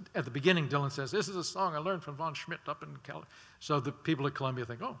 Because at the beginning, Dylan says, this is a song I learned from von Schmidt up in California. So the people at Columbia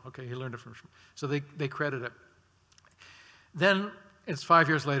think, oh, okay, he learned it from Schmidt. So they credit it. Then it's 5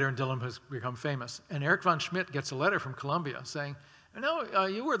 years later, and Dylan has become famous. And Eric von Schmidt gets a letter from Columbia saying, no,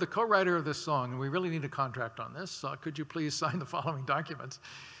 you were the co-writer of this song, and we really need a contract on this. Could you please sign the following documents?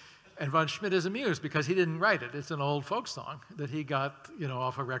 And von Schmidt is amused because he didn't write it. It's an old folk song that he got, you know,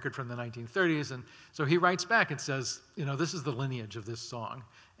 off a record from the 1930s. And so he writes back and says, you know, this is the lineage of this song.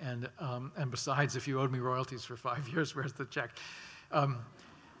 And besides, if you owed me royalties for 5 years, where's the check?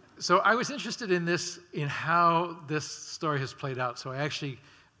 So I was interested in this, in how this story has played out. So I actually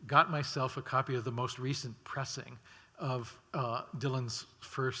got myself a copy of the most recent pressing of Dylan's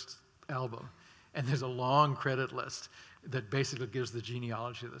first album. And there's a long credit list that basically gives the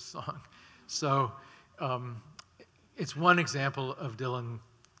genealogy of this song. So it's one example of Dylan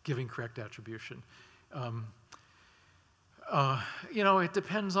giving correct attribution. You know, it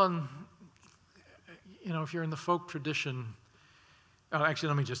depends on, you know, if you're in the folk tradition. Actually,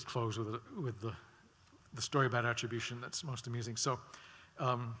 let me just close with the story about attribution that's most amusing. So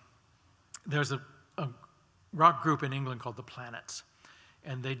there's a rock group in England called the Planets,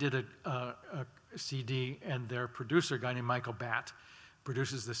 and they did a CD, and their producer, a guy named Michael Batt,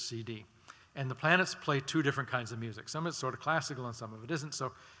 produces this CD. And the Planets play two different kinds of music. Some of it's sort of classical and some of it isn't.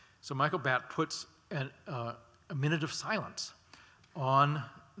 So Michael Batt puts a minute of silence on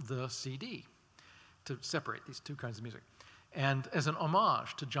the CD to separate these two kinds of music. And as an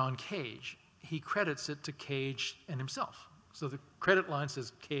homage to John Cage, he credits it to Cage and himself. So the credit line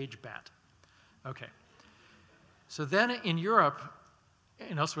says Cage Bat. Okay. So then in Europe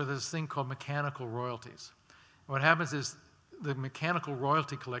and elsewhere, there's this thing called mechanical royalties. What happens is the mechanical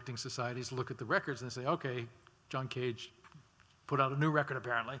royalty collecting societies look at the records and they say, okay, John Cage put out a new record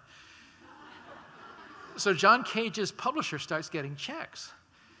apparently. So John Cage's publisher starts getting checks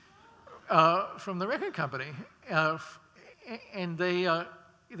from the record company. And they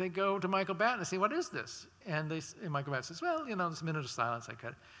go to Michael Batt and they say, what is this? And Michael Batt says, well, you know, this minute of silence I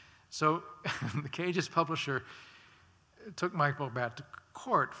cut. So the Cage's publisher took Michael Batt to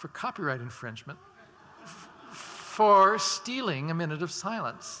court for copyright infringement for stealing a minute of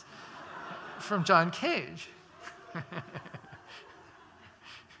silence from John Cage.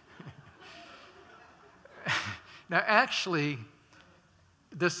 Now, actually,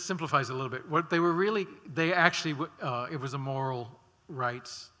 this simplifies it a little bit. What they were really, it was a moral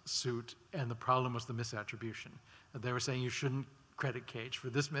rights suit, and the problem was the misattribution. They were saying you shouldn't credit Cage for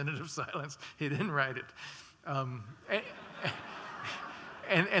this minute of silence. He didn't write it.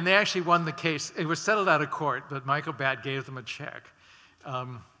 And they actually won the case. It was settled out of court, but Michael Batt gave them a check.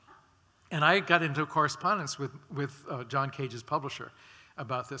 And I got into a correspondence with John Cage's publisher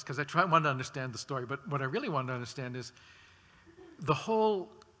about this, because I wanted to understand the story. But what I really wanted to understand is the whole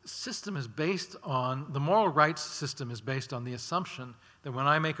system is based on, the moral rights system is based on the assumption that when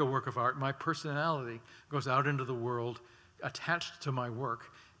I make a work of art, my personality goes out into the world attached to my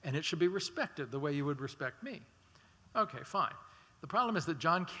work, and it should be respected the way you would respect me. Okay, fine. The problem is that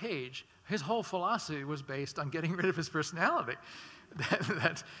John Cage, his whole philosophy was based on getting rid of his personality.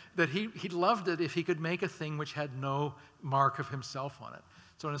 that he loved it if he could make a thing which had no mark of himself on it.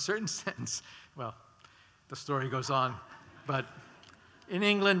 So in a certain sense, well, the story goes on, but in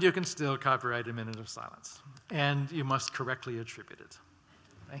England you can still copyright a minute of silence, and you must correctly attribute it.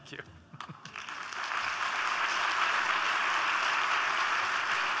 Thank you.